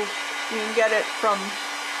gold. You can get it from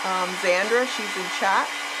Xandra. She's in chat.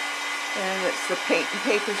 And it's the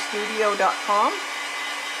paintandpaperstudio.com.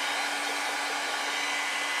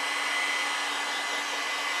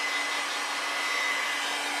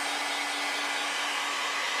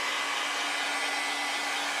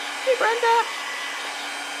 Hey, Brenda.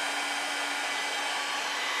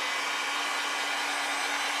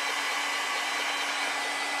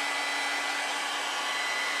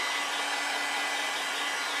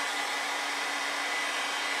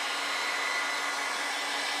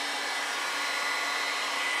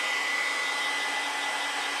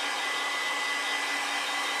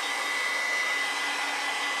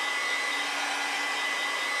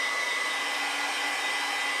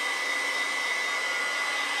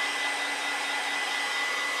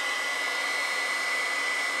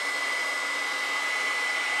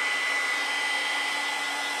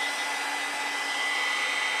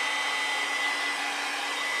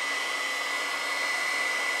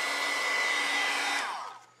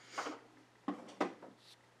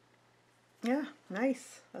 Yeah,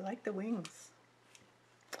 nice. I like the wings.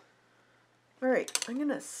 All right, I'm going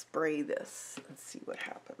to spray this and see what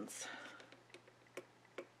happens.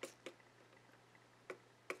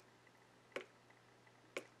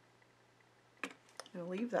 I'll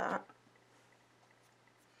leave that.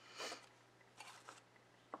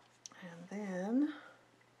 And then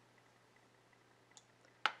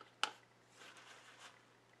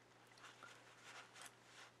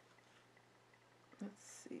let's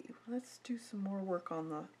see. Let's do some more work on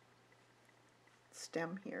the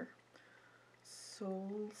stem here.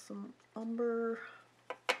 So some umber,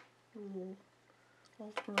 little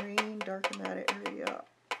ultramarine, darken that area up.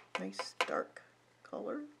 Nice dark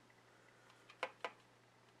color.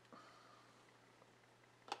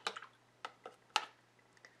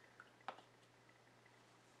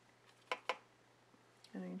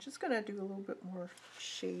 And I'm just going to do a little bit more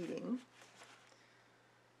shading.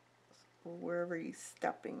 So wherever he's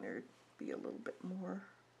stepping, there'd be a little bit more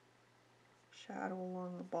shadow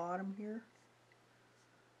along the bottom here.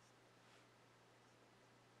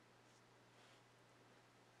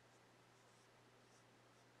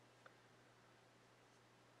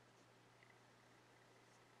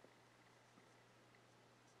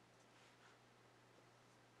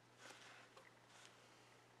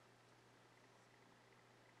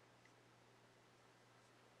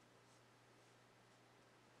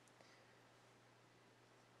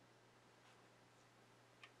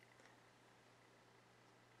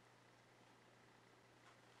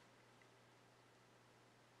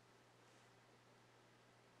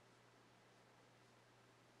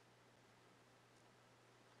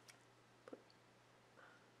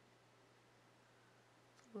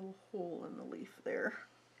 Little hole in the leaf there.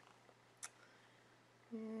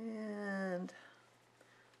 And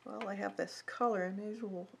while I have this color, I may as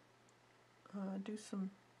well do some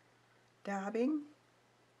dabbing.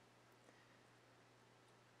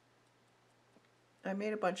 I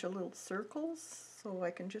made a bunch of little circles, so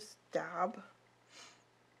I can just dab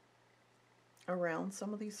around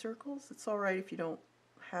some of these circles. It's alright if you don't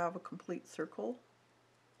have a complete circle.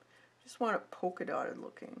 Just want it polka dotted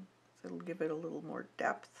looking, so it'll give it a little more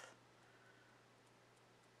depth.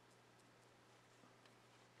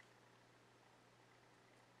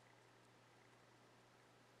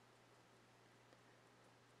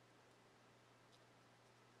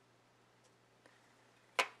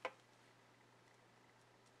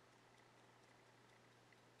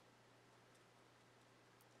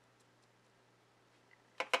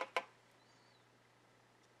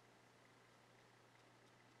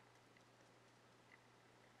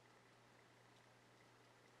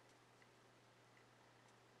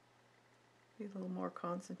 Be a little more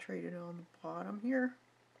concentrated on the bottom here,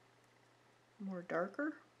 more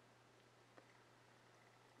darker.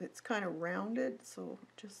 It's kind of rounded, so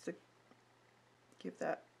just to give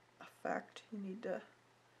that effect, you need to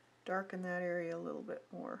darken that area a little bit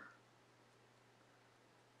more.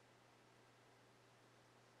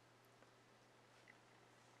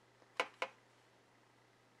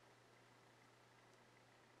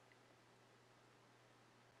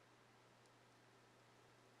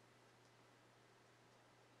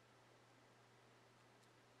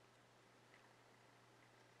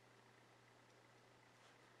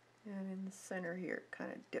 the center here, it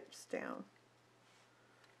kind of dips down.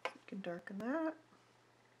 So you can darken that.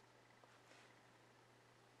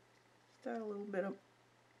 Just add a little bit of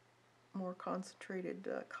more concentrated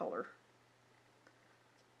color.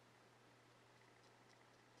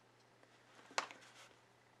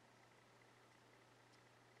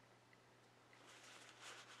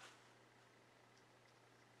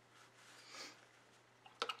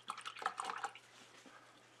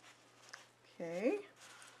 Okay.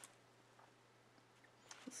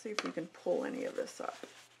 Let's see if we can pull any of this up.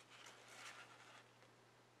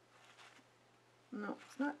 No,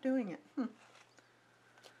 it's not doing it.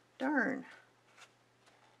 Darn.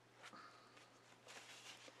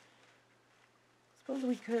 Suppose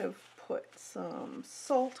we could have put some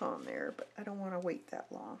salt on there, but I don't want to wait that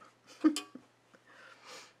long.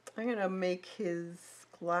 I'm going to make his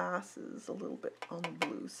glasses a little bit on the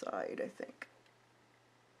blue side, I think.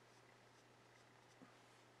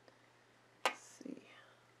 Let's see.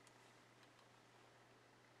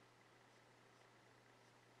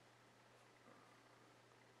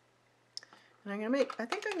 And I'm going to make, I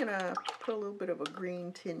think I'm going to put a little bit of a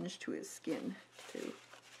green tinge to his skin too.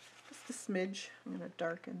 Just a smidge. I'm going to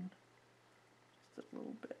darken just a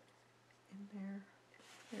little bit in there.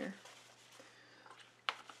 There.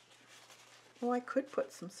 Well, I could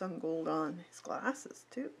put some sun gold on his glasses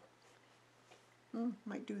too.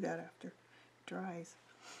 Might do that after it dries.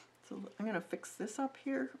 So I'm going to fix this up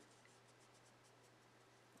here.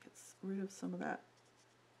 Get rid of some of that.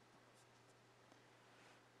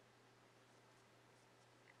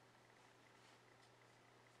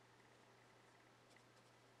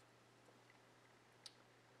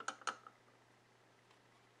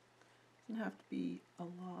 Doesn't have to be a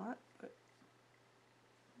lot, but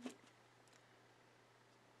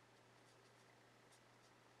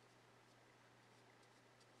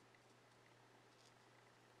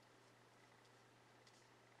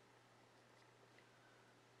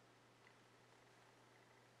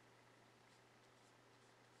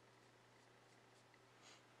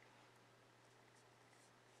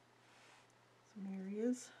some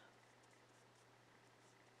areas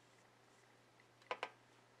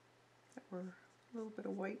that were a little bit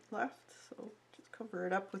of white left, so just cover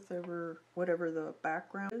it up with whatever the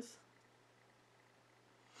background is,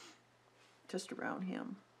 just around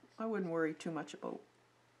him. I wouldn't worry too much about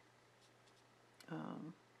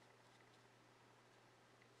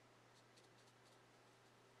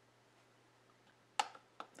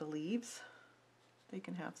the leaves. They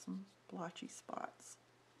can have some blotchy spots.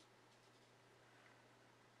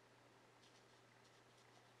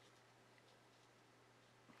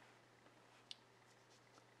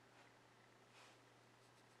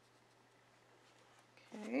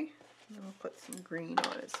 Okay, and I'll put some green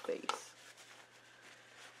on his face.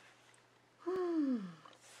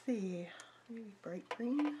 Let's see, maybe bright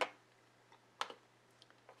green.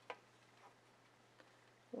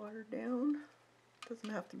 Watered down. Doesn't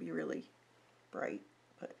have to be really bright,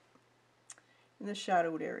 but in the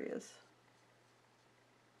shadowed areas.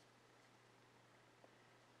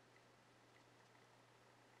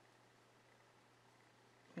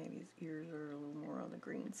 Maybe his ears are a little more on the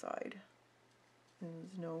green side. And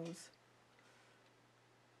his nose.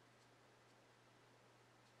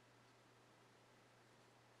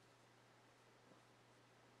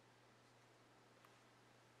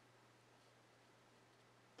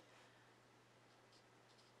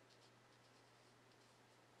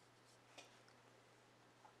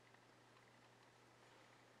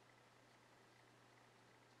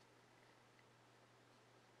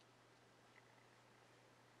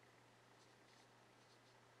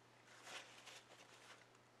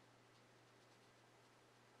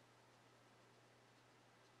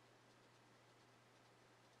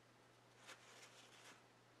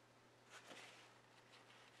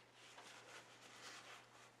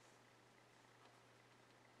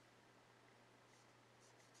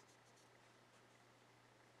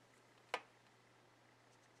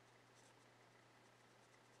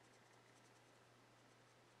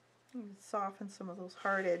 You can soften some of those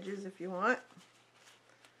hard edges if you want.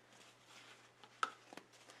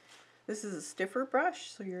 This is a stiffer brush,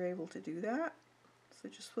 so you're able to do that. So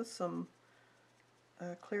just with some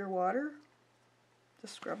clear water,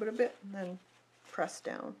 just scrub it a bit and then press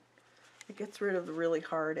down. It gets rid of the really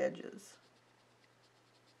hard edges.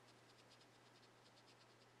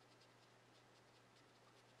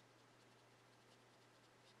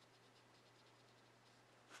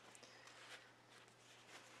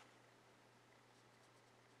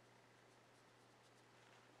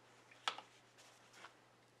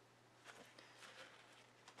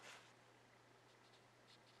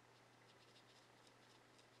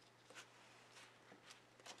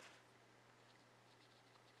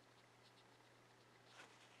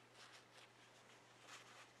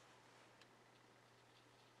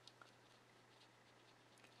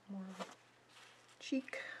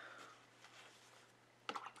 chic.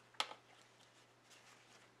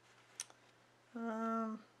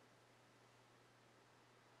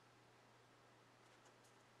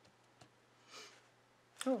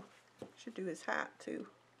 Oh, should do his hat too.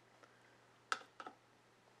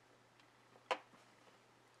 I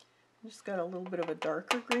just got a little bit of a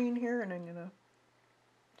darker green here, and I'm gonna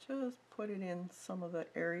just put it in some of the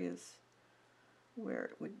areas where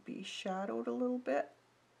it would be shadowed a little bit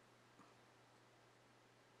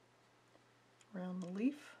around the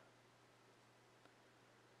leaf.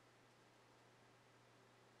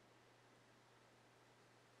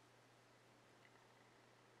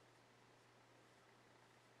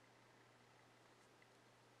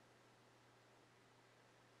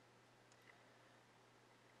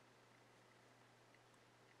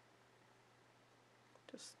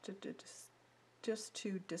 Just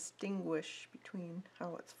to distinguish between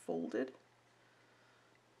how it's folded.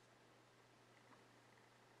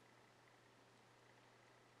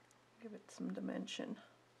 Give it some dimension.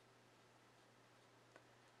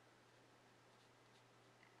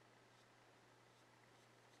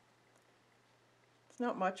 It's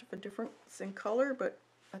not much of a difference in color, but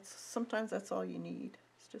sometimes that's all you need.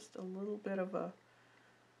 It's just a little bit of a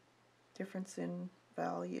difference in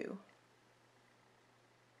value.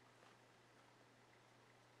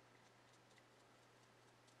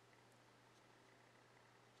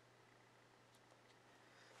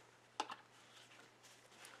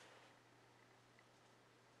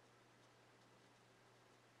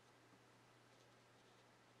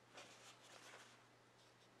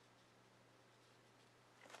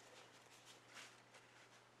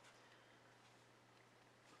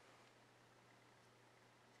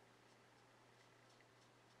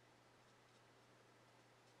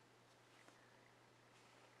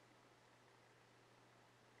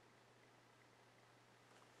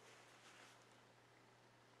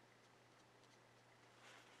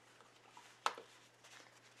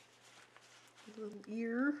 A little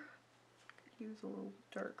ear. Could use a little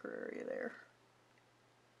darker area there.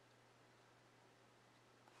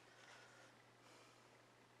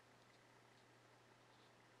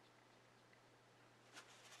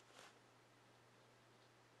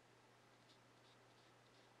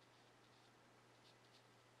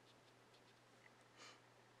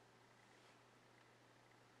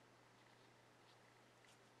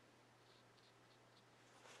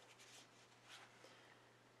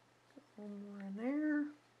 One more in there.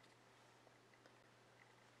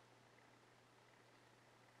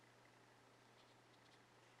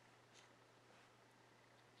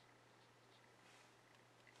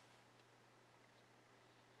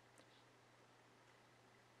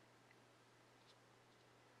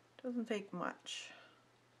 Doesn't take much.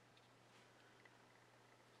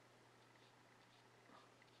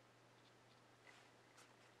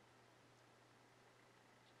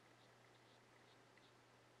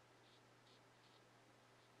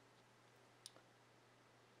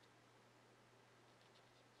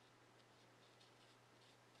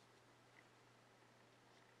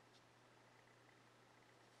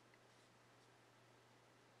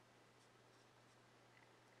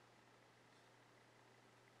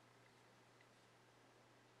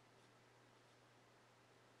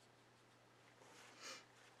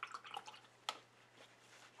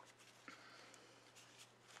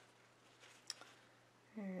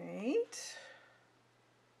 Alright.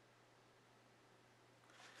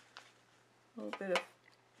 A little bit of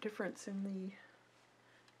difference in the,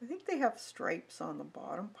 I think they have stripes on the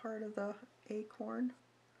bottom part of the acorn.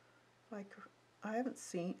 Like, I haven't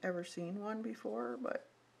ever seen one before, but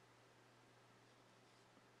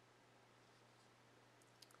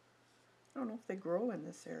I don't know if they grow in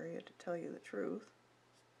this area, to tell you the truth.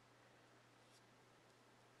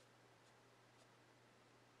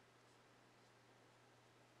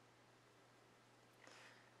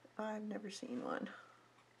 I've never seen one.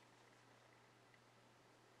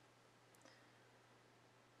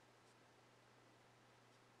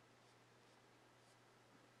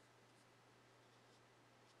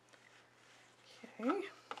 Okay.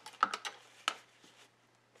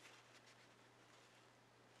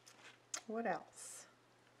 What else?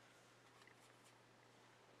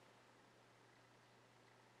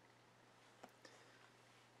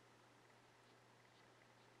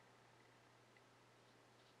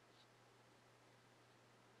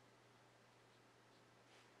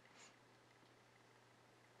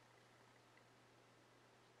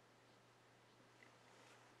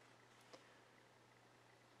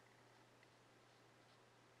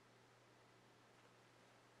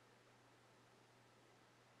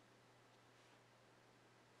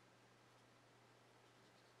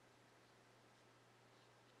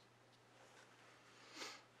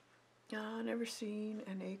 Never seen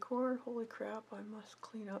an acorn. Holy crap, I must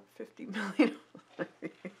clean up 50 million.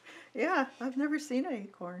 Yeah, I've never seen an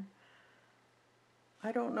acorn.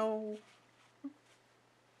 I don't know.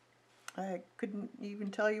 I couldn't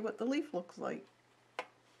even tell you what the leaf looks like.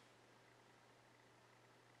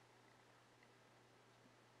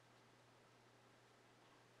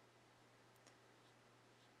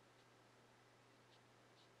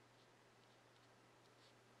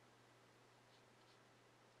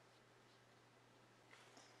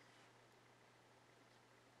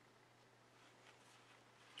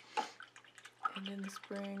 And in the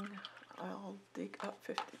spring, I'll dig up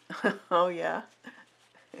 50. Oh, yeah.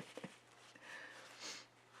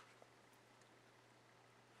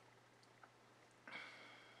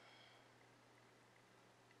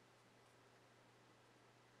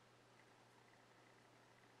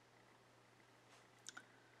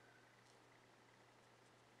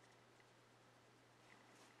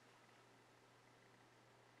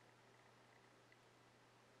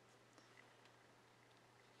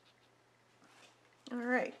 All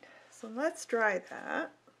right, so let's dry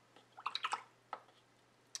that.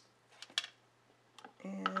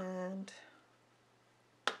 And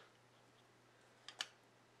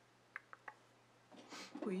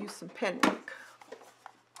we'll use some pen ink.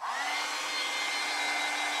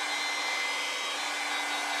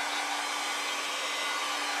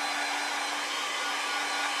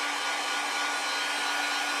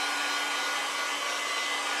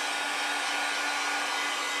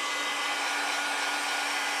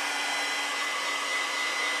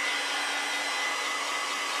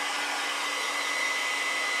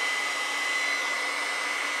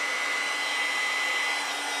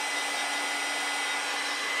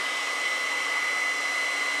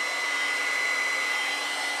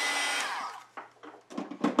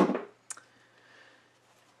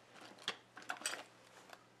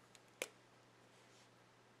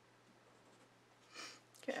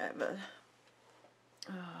 Okay, I have a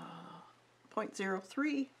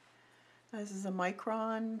 0.03. This is a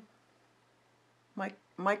micron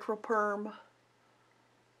microperm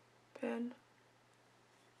pen.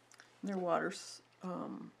 They're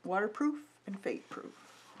waterproof and fade proof.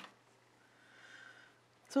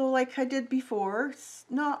 So like I did before,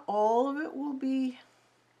 not all of it will be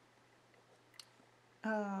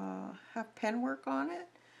have pen work on it.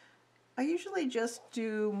 I usually just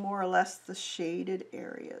do more or less the shaded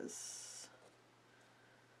areas.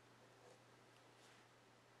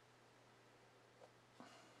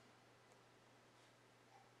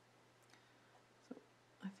 So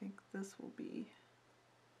I think this will be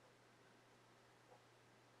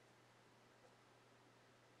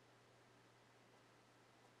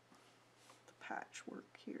the patchwork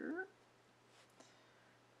here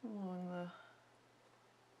along the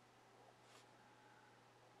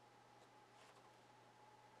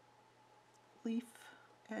leaf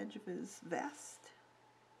edge of his vest.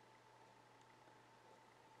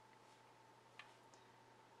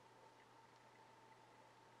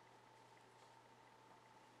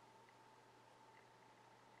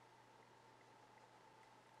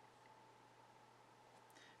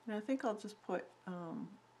 And I think I'll just put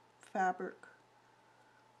fabric.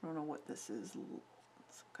 I don't know what this is.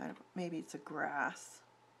 Some kind of, maybe it's a grass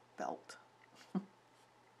belt.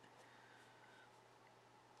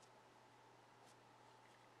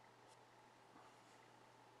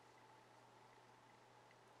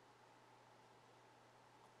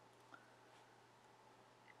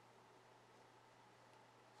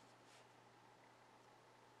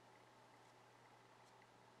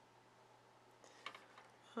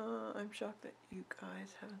 I'm shocked that you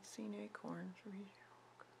guys haven't seen acorns. Read your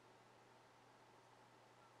book.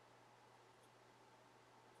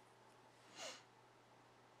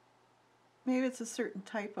 Maybe it's a certain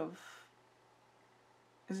type of,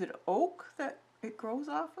 is it oak that it grows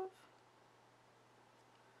off of?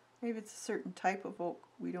 Maybe it's a certain type of oak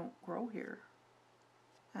we don't grow here.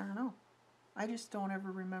 I don't know. I just don't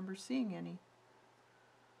ever remember seeing any.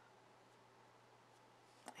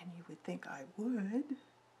 And you would think I would.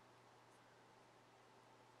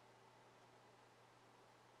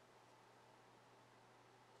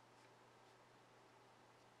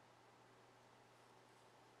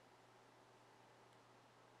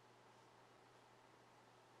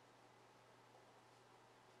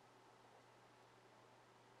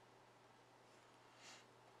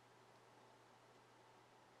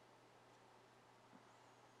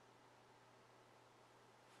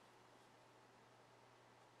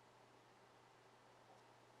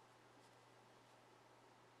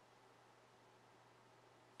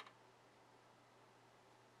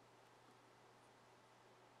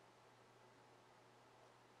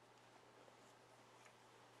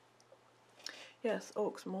 Yes,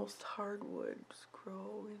 oaks. Most hardwoods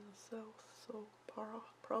grow in the south, so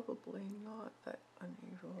probably not that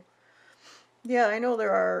unusual. Yeah, I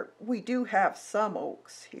know we do have some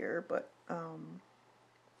oaks here, but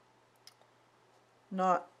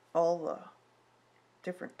not all the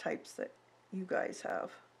different types that you guys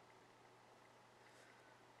have.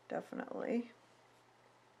 Definitely.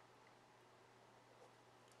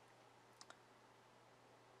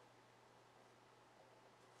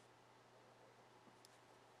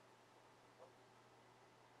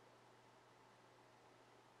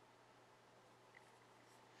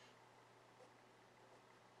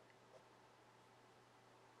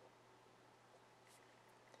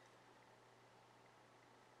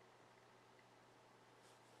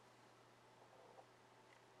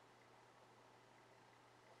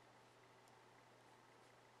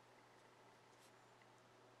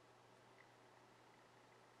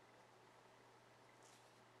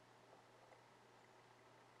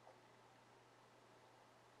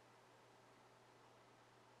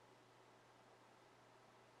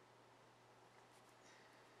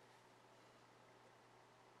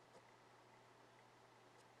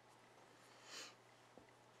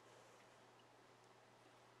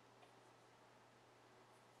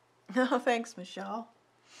 Thanks, Michelle.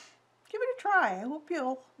 Give it a try. I hope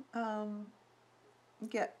you'll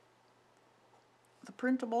get the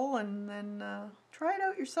printable and then try it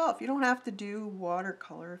out yourself. You don't have to do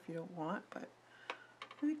watercolor if you don't want, but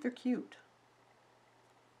I think they're cute.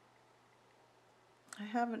 I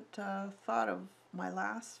haven't thought of my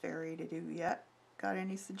last fairy to do yet. Got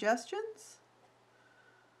any suggestions?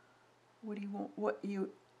 What do you want? What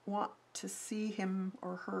you want to see him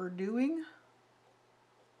or her doing?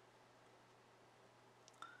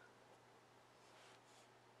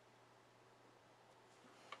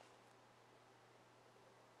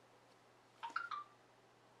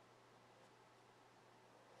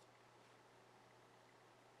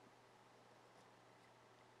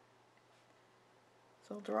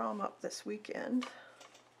 So I'll draw them up this weekend.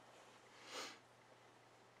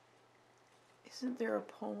 Isn't there a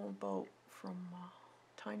poem about from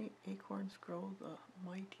Tiny Acorns Grow the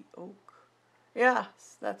Mighty Oak?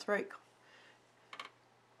 Yes, that's right,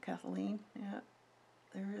 Kathleen. Yeah,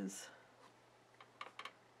 there is.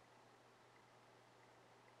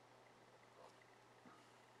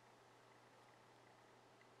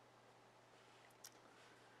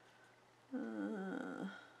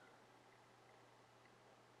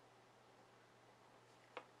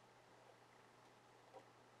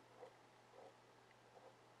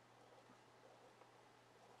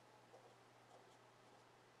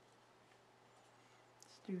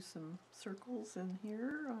 Let's do some circles in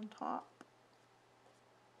here on top.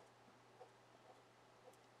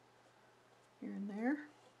 Here and there.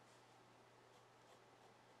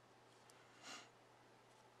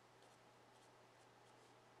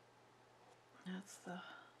 That's the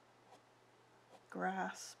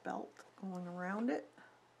grass belt going around it.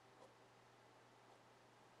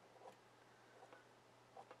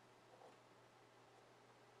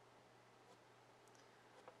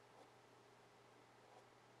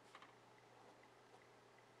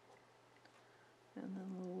 And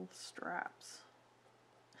then little straps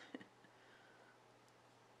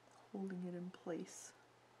holding it in place.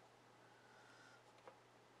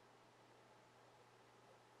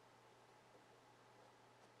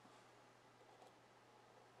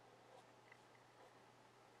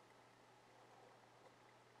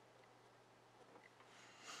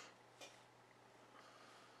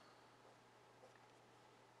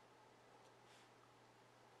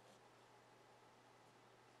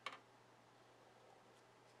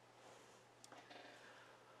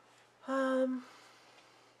 Um,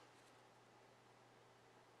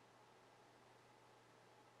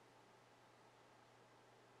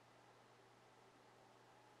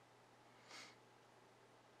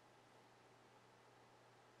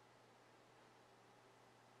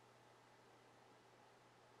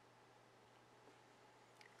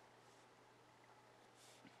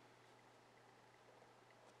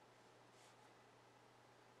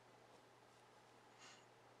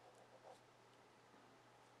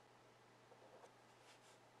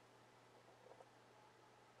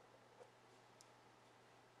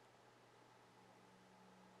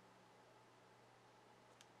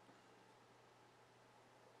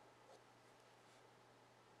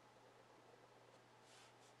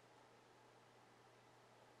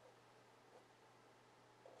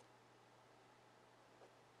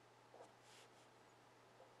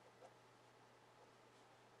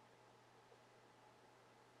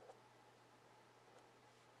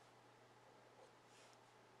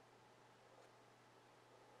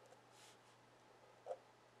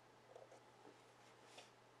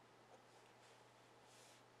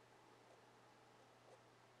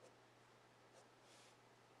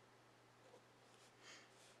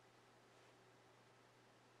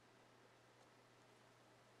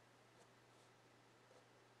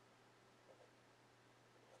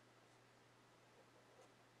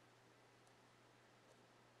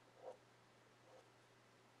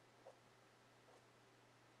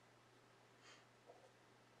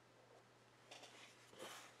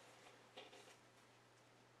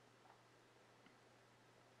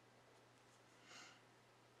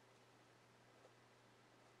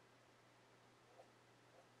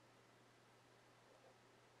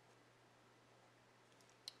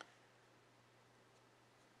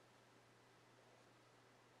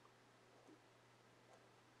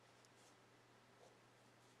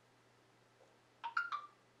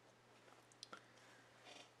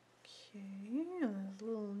 Okay, and this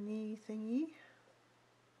little knee thingy.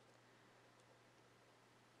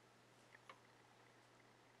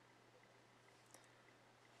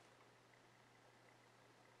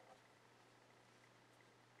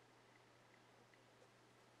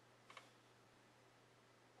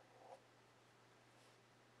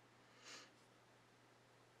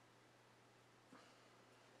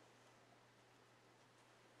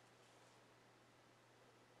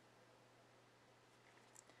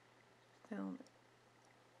 Down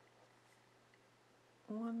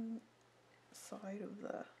one side of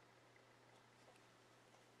the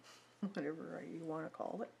whatever you want to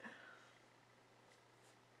call it,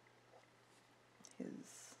 his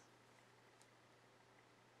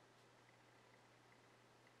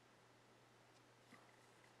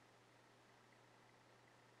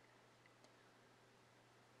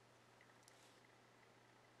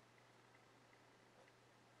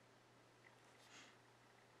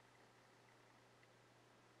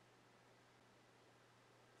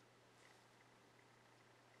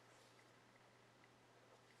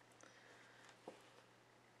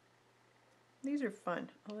these are fun.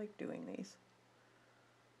 I like doing these.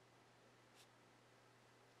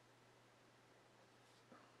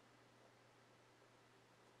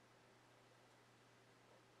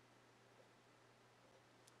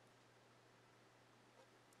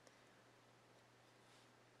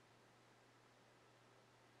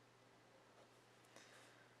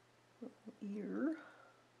 Ear.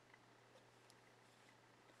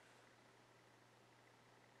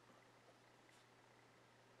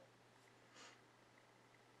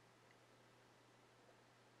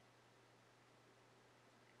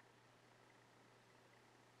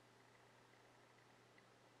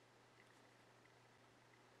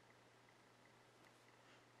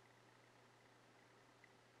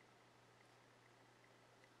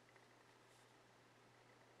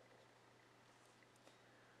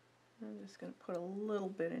 I'm just going to put a little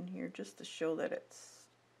bit in here just to show that it's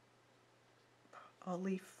a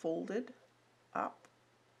leaf folded up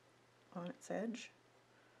on its edge.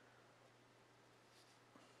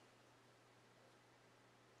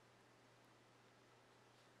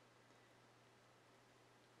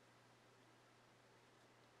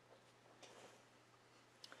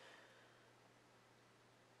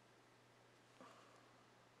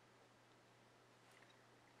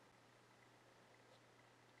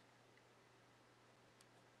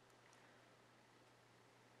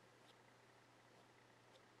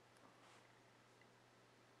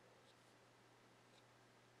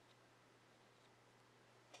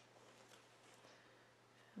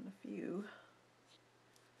 And a few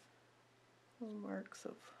little marks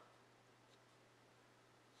of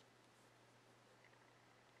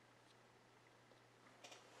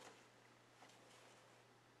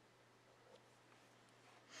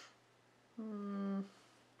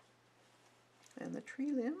and the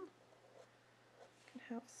tree limb can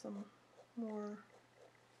have some more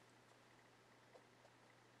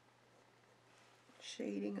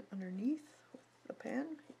shading underneath with the pen.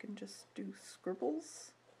 You can just do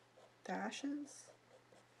scribbles, dashes.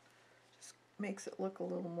 Just makes it look a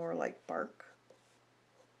little more like bark.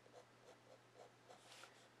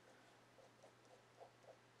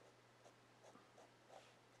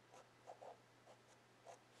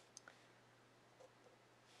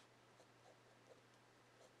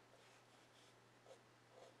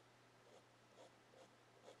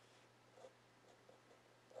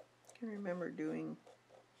 I can remember doing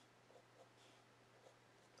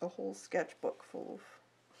a whole sketchbook full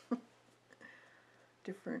of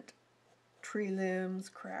different tree limbs,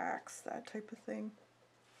 cracks, that type of thing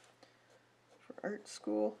for art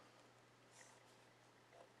school.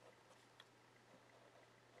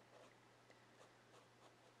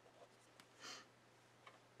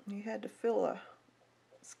 You had to fill a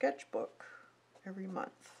sketchbook every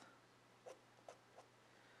month.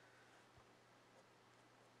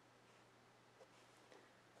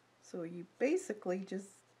 So you basically just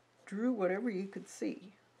drew whatever you could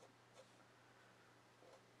see.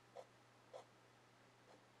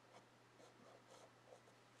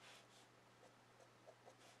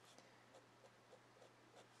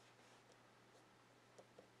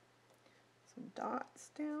 Some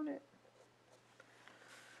dots down it.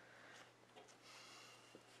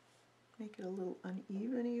 Make it a little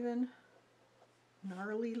uneven even,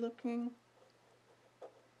 gnarly looking.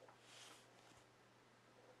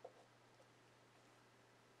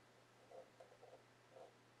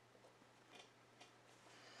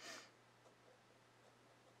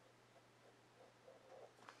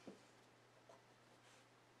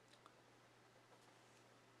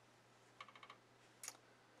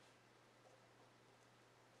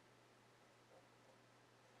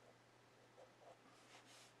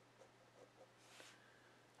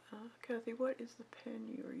 Kathy, what is the pen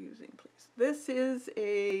you are using, please? This is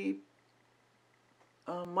a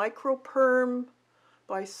Micro Perm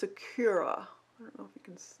by Sakura. I don't know if you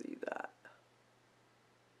can see that.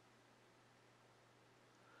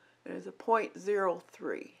 It is a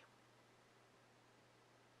 .03.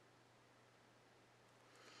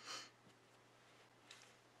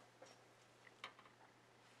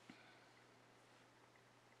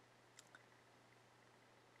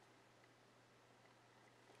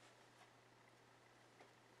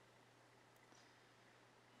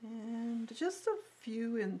 And just a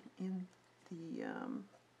few in the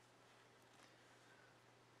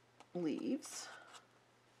leaves.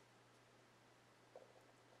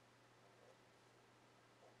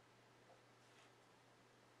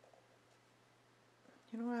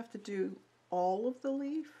 You don't have to do all of the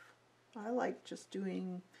leaf. I like just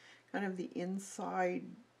doing kind of the inside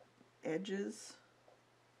edges.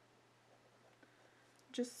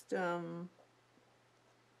 Just I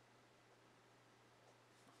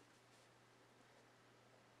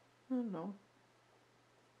don't know,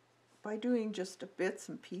 by doing just bits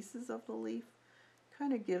and pieces of the leaf,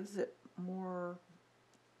 kind of gives it more,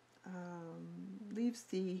 leaves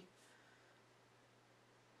the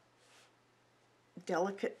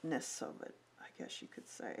delicateness of it, I guess you could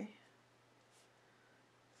say.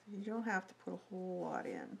 So you don't have to put a whole lot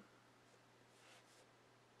in.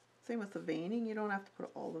 Same with the veining, you don't have to put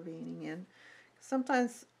all the veining in.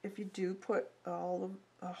 Sometimes if you do put a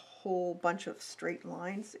whole bunch of straight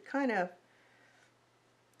lines, it kind of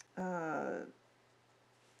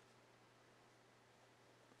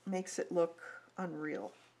makes it look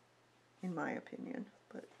unreal, in my opinion.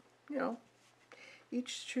 But, you know,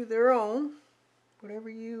 each to their own. Whatever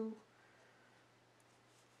you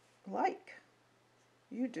like,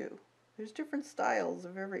 you do. There's different styles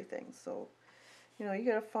of everything, so, you know, you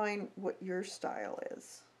gotta find what your style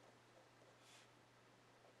is.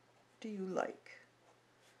 Do you like?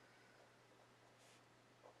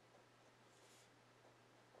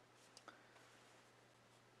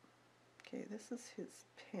 Okay, this is his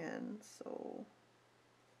pen, so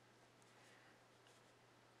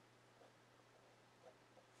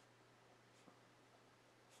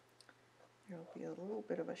there'll be a little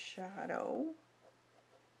bit of a shadow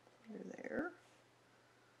under there.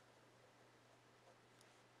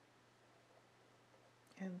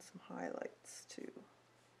 And some highlights too.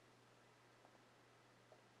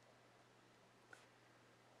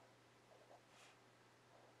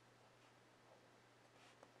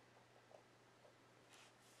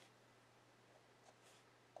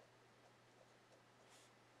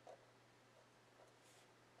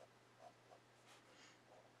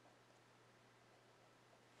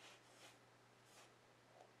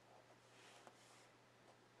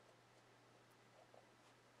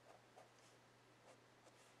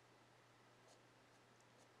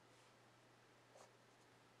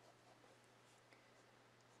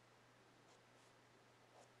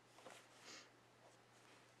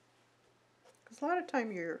 Because a lot of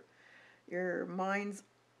time your mind's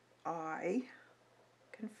eye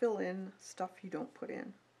can fill in stuff you don't put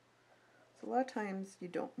in. So a lot of times you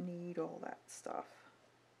don't need all that stuff.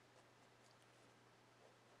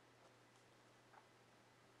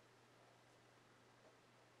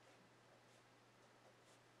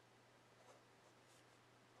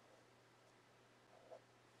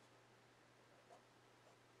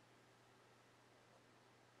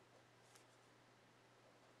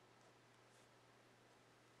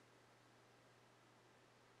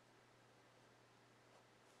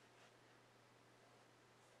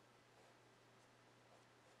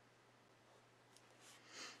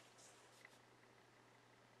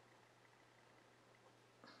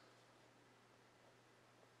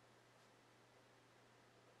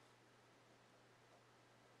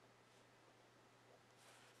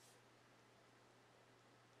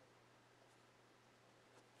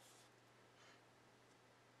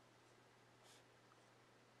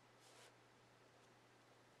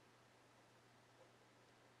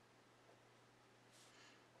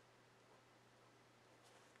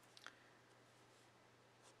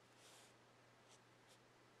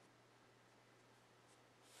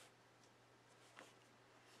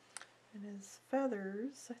 And his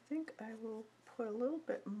feathers, I think I will put a little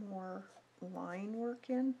bit more line work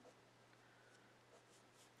in,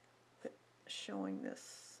 showing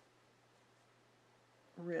this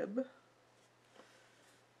rib.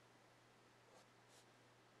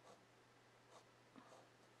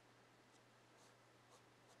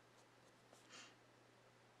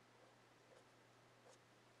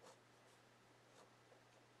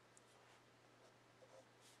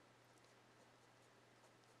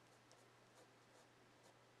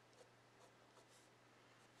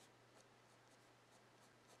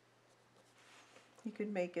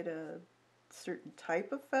 can make it a certain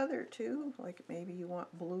type of feather too, like maybe you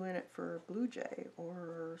want blue in it for a blue jay,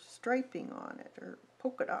 or striping on it, or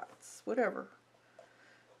polka dots, whatever.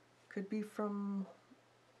 Could be from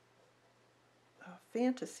a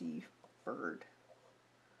fantasy bird.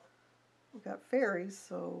 We've got fairies,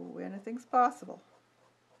 so anything's possible.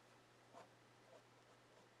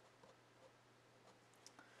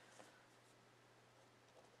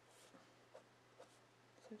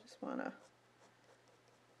 So I just want to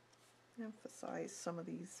emphasize some of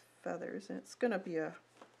these feathers, and it's going to be a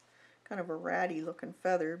kind of a ratty looking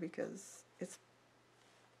feather because it's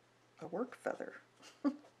a work feather.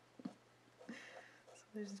 So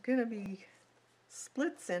there's going to be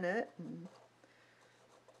splits in it, and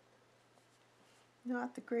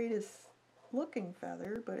not the greatest looking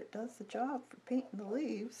feather, but it does the job for painting the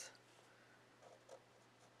leaves.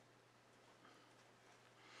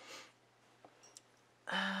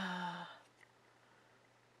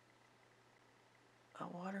 A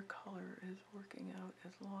watercolor is working out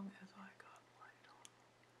as long as I got light on.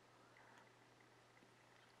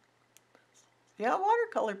 Yeah,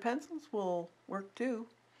 watercolor pencils will work too.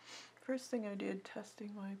 First thing I did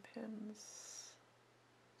testing my pens,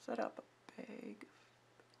 set up a bag.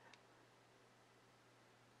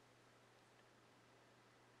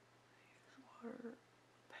 Use water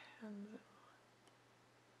pens.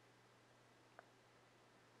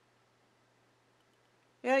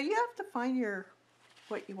 Yeah, you have to find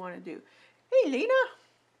what you want to do. Hey, Lena.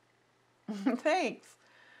 Thanks.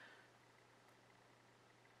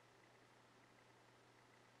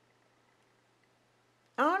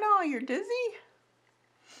 Oh no, you're dizzy?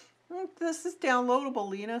 This is downloadable,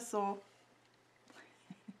 Lena, so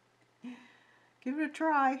give it a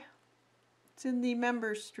try. It's in the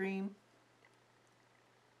members stream.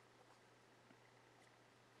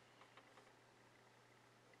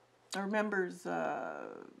 Or members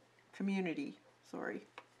community, sorry.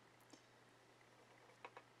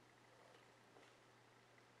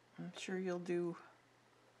 I'm sure you'll do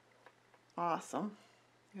awesome.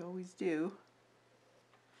 You always do.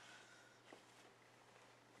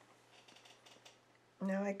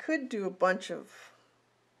 Now I could do a bunch of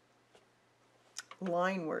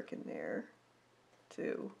line work in there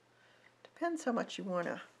too. Depends how much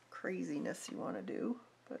craziness you want to do,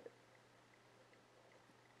 but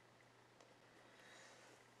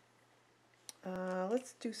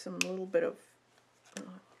let's do some little bit of I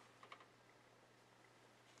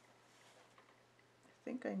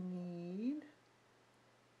think I need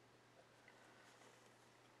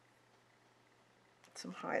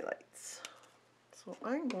some highlights. So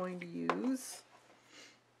I'm going to use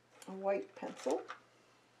a white pencil.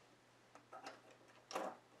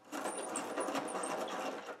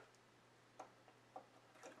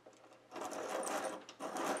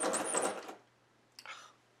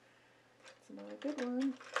 It's another good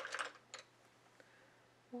one.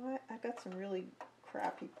 What? I got some really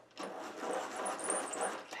crappy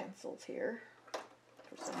pencils here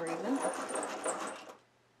for some reason.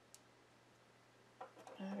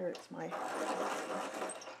 Or it's my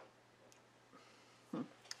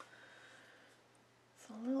It's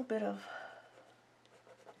a little bit of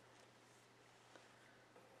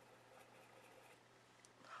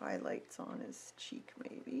highlights on his cheek,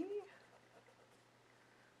 maybe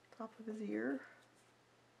top of his ear.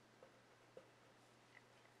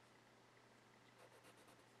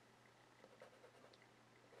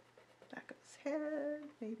 Back of his head,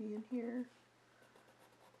 maybe in here.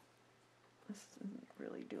 This isn't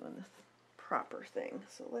really doing the proper thing,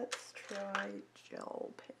 so let's try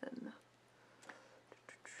gel pen.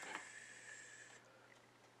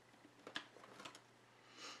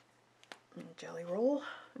 And jelly roll.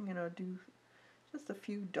 I'm going to do just a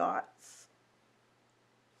few dots.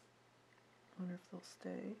 Wonder if they'll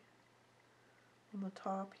stay on the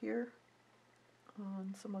top here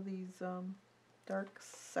on some of these dark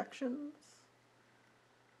sections.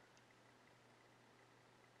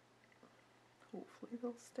 Hopefully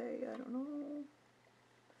they'll stay, I don't know.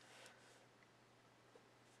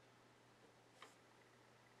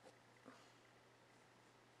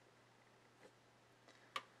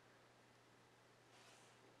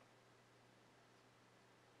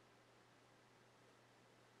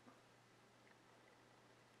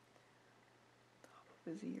 Top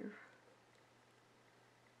of his ear.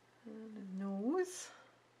 And his nose.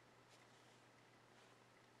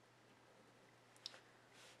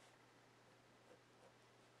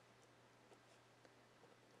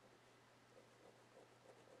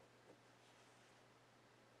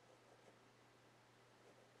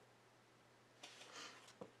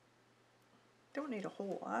 Don't need a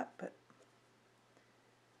whole lot, but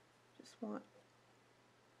just want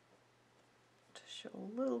show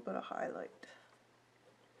a little bit of highlight.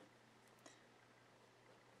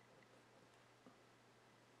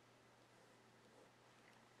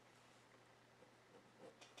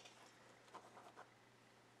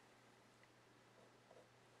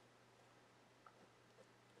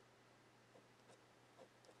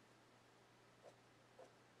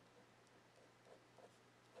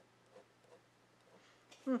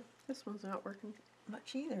 This one's not working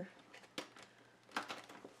much either.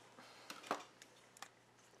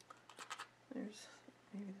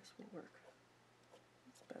 Maybe this will work.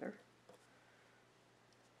 It's better.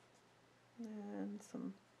 And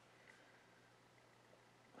some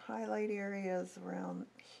highlight areas around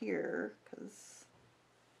here, because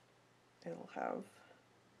it'll have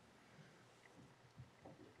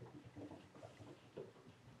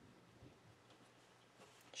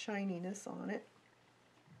shininess on it.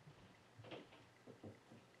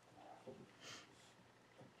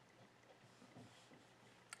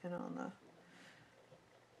 And on the,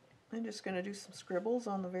 I'm just going to do some scribbles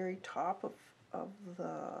on the very top of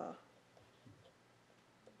the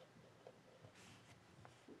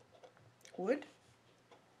wood.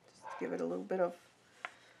 Just give it a little bit of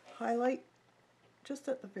highlight just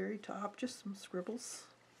at the very top, just some scribbles.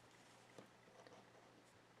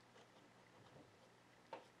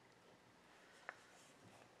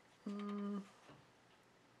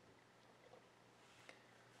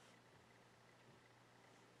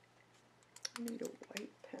 I need a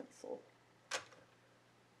white pencil.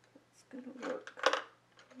 That's gonna work.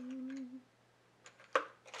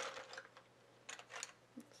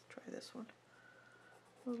 Let's try this one.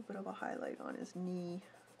 A little bit of a highlight on his knee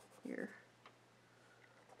here.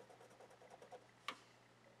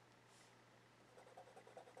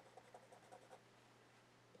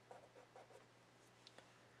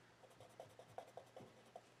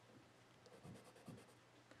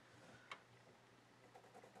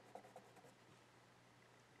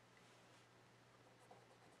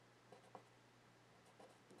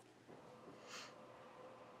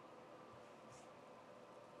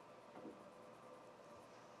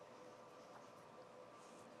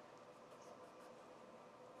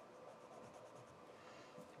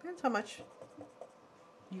 Depends how much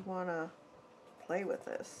you want to play with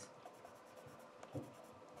this.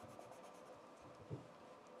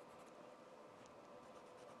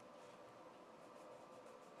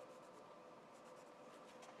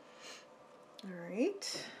 All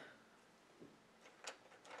right.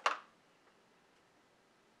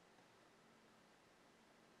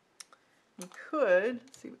 You could,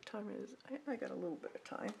 let's see what time it is. I got a little bit of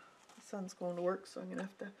time. The son's going to work, so I'm going to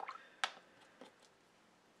have to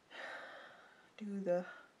do the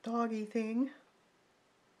doggy thing.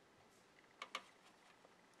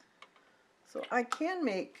 So I can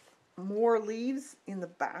make more leaves in the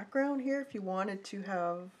background here if you wanted to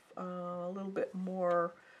have a little bit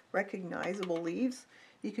more recognizable leaves.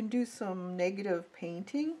 You can do some negative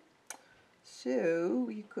painting. So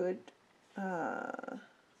you could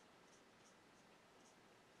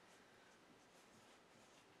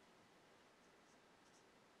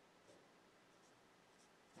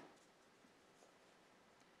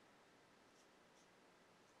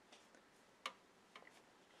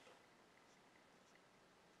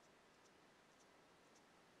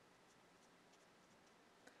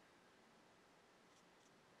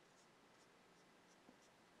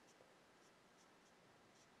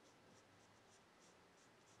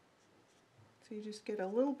so you just get a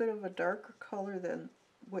little bit of a darker color than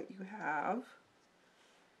what you have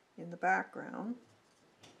in the background.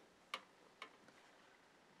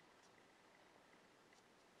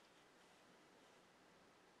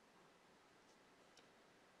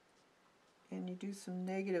 And you do some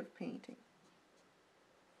negative painting.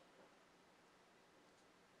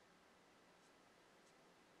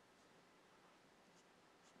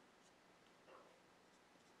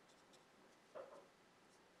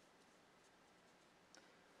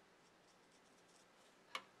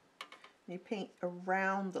 You paint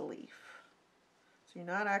around the leaf. So you're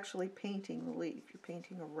not actually painting the leaf, you're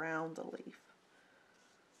painting around the leaf.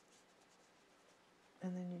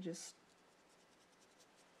 And then you just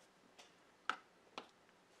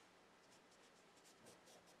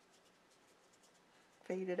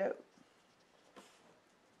fade it out.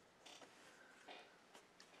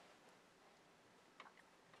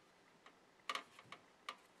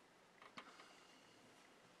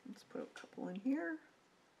 Let's put a couple in here.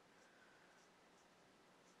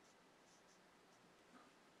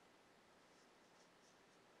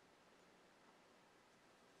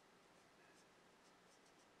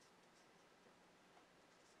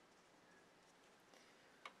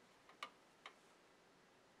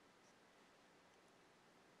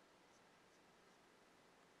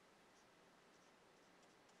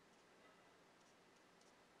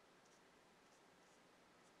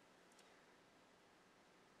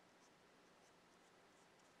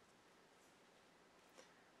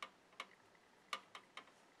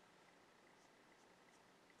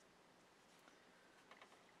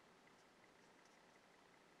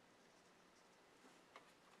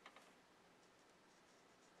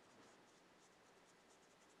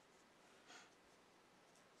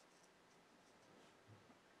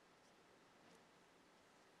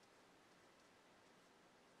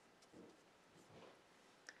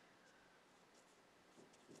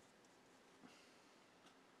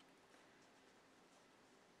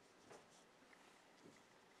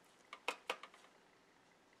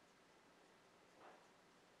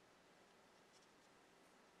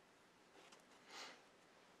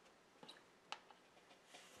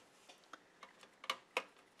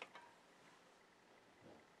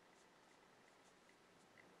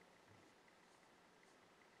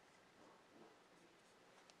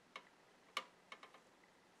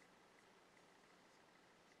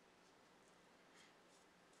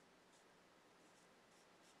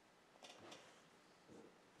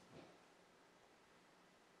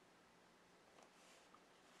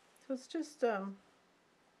 So it's just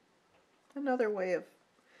another way of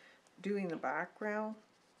doing the background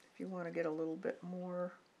if you want to get a little bit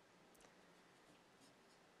more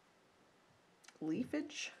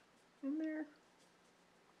leafage in there.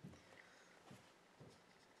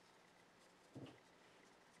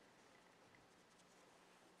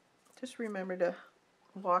 Just remember to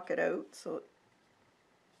walk it out so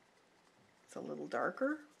it's a little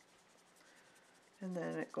darker, and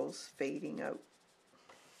then it goes fading out.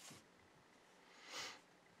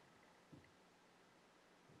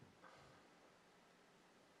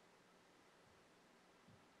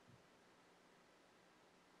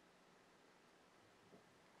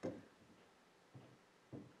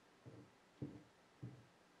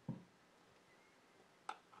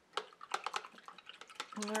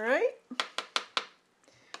 All right,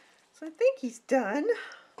 so I think he's done.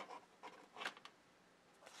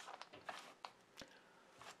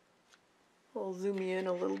 I'll zoom you in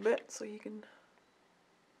a little bit so you can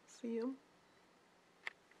see him.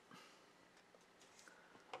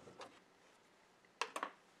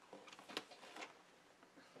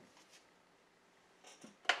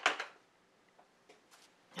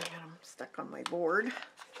 I got him stuck on my board.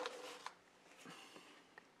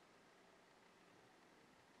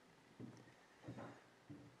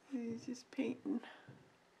 He's just painting.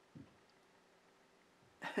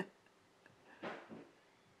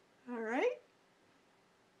 All right.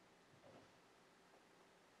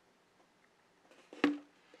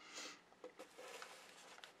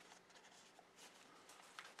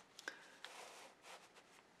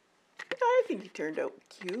 I think he turned out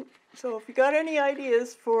cute. So if you got any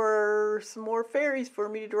ideas for some more fairies for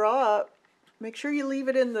me to draw up, make sure you leave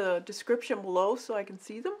it in the description below so I can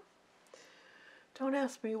see them. Don't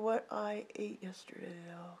ask me what I ate yesterday.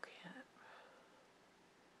 Oh,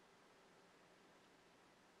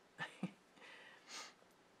 can't.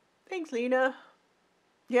 Thanks, Lena.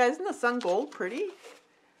 Yeah, isn't the sun gold pretty?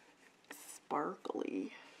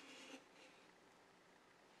 Sparkly.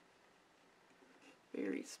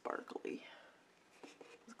 Very sparkly.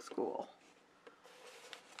 Looks cool.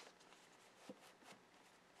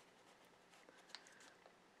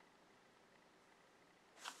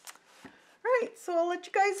 Alright, so I'll let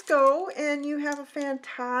you guys go, and you have a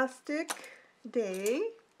fantastic day.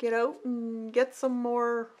 Get out and get some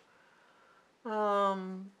more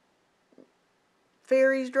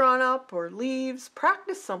fairies drawn up or leaves.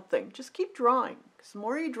 Practice something. Just keep drawing, because the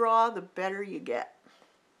more you draw, the better you get.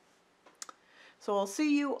 So I'll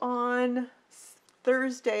see you on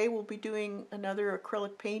Thursday. We'll be doing another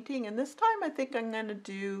acrylic painting, and this time I think I'm going to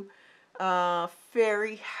do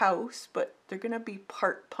fairy house, but they're going to be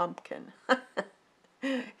part pumpkin.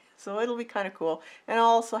 So it'll be kind of cool. And I'll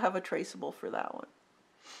also have a traceable for that one.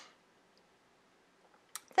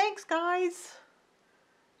 Thanks, guys.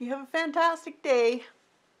 You have a fantastic day.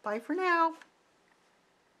 Bye for now.